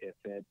out. If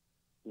it,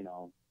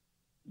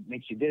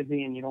 makes you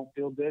dizzy and you don't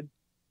feel good,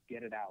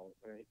 get it out.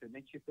 Or if it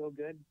makes you feel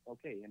good,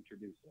 okay,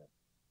 introduce it.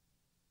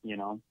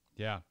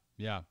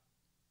 Yeah.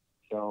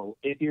 So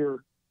if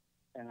you're,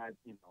 and I've,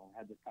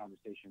 had this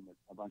conversation with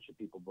a bunch of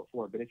people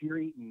before, but if you're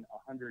eating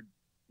 100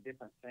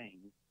 different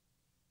things,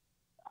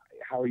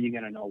 how are you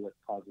going to know what's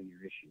causing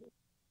your issue?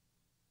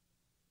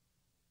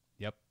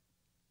 Yep.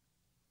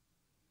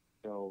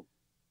 So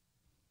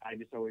I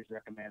just always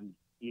recommend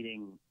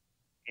eating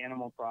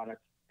animal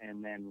products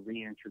and then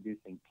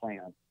reintroducing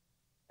plants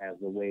as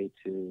a way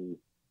to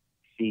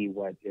see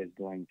what is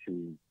going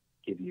to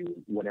give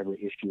you whatever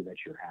issue that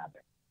you're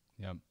having.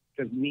 Yep.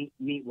 Because meat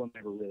will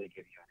never really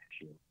give you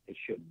an issue. It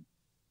shouldn't.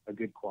 A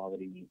good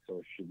quality meat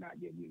source should not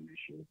give you an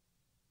issue.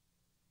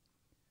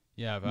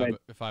 Yeah,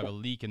 if I have a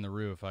leak in the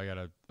roof, I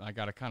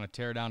gotta kind of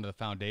tear down to the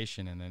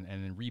foundation and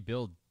then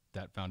rebuild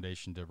that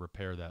foundation to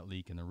repair that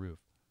leak in the roof.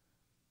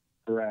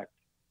 Correct.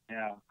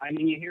 Yeah. I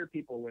mean, you hear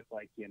people with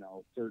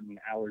certain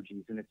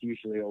allergies, and it's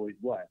usually always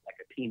what? Like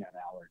a peanut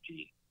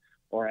allergy,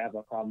 or I have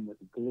a problem with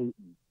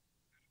gluten,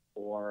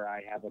 or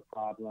I have a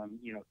problem,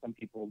 some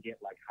people get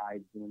like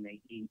hives when they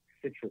eat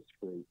citrus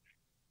fruit,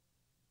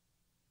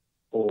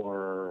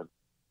 or,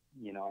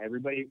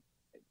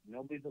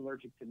 nobody's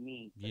allergic to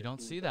meat. You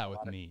don't see that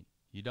with meat.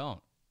 You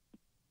don't.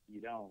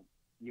 You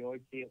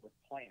always see it with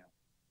plants.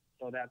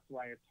 So that's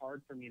why it's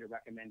hard for me to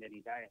recommend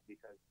any diet,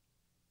 because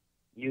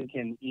you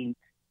can eat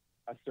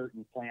a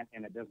certain plant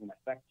and it doesn't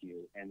affect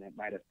you, and it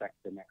might affect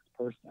the next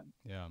person.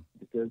 Yeah.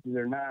 Because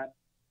they're not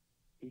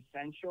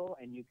essential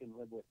and you can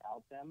live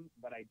without them,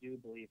 but I do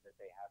believe that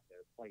they have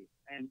their place.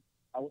 And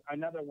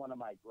another one of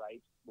my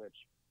gripes, which,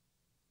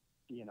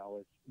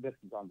 this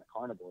is on the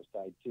carnivore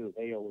side too,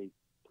 they always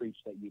preach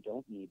that you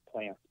don't need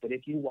plants. But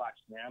if you watch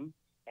them,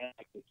 and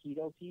like the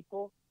keto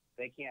people,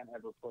 they can't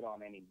ever put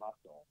on any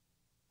muscle,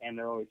 and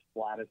they're always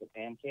flat as a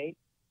pancake.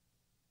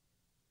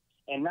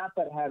 And not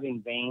that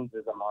having veins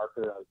is a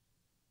marker of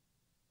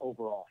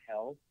overall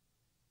health,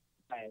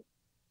 but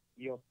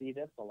you'll see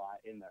this a lot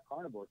in the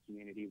carnivore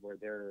community where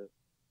they're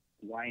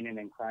whining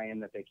and crying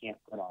that they can't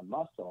put on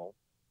muscle,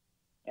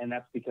 and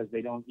that's because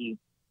they don't eat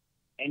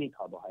any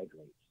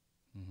carbohydrates.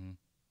 Mm-hmm.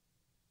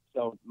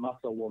 So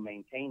muscle will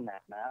maintain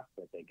that mass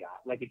that they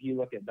got. Like if you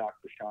look at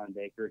Dr. Sean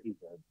Baker, he's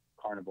a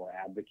carnivore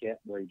advocate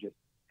where he just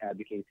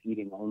advocates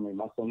eating only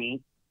muscle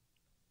meat,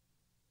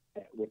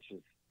 which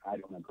is I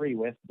don't agree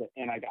with,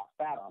 and I got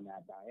fat on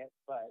that diet.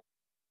 But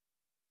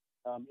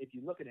if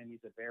you look at him,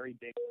 he's a very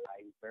big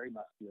guy. He's very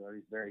muscular.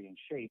 He's very in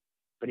shape,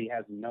 but he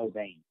has no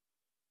veins.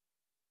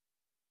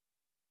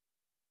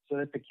 So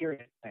that's a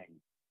curious thing.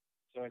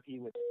 So if he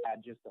would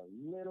add just a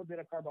little bit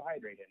of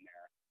carbohydrate in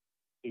there,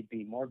 he'd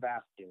be more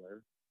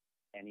vascular,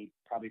 and he'd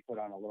probably put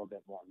on a little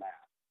bit more mass.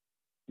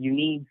 you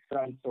need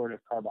some sort of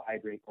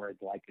carbohydrate or a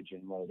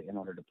glycogen load in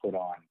order to put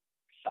on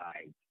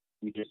size.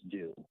 You just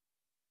do.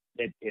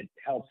 It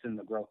helps in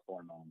the growth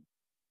hormone.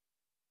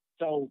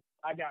 So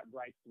I got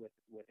gripes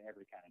with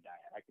every kind of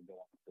diet. I could go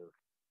on for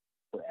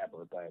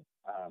forever, but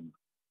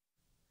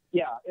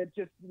yeah, it's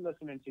just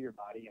listening to your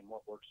body and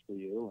what works for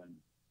you,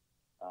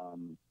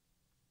 and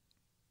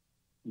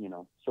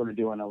sort of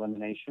doing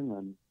elimination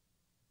and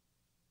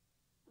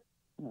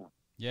yeah.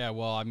 Yeah,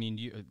 well, I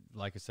mean,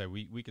 like I said,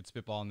 we could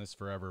spitball on this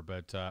forever,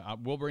 but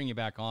we'll bring you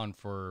back on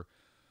for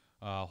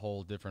a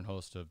whole different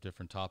host of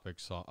different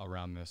topics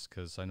around this,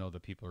 because I know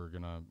that people are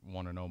going to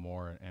want to know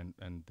more,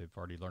 and they've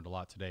already learned a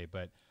lot today.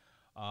 But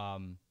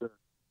Sure.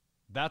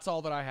 that's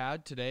all that I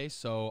had today,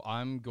 so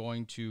I'm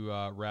going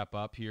to wrap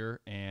up here,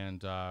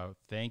 and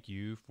thank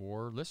you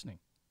for listening.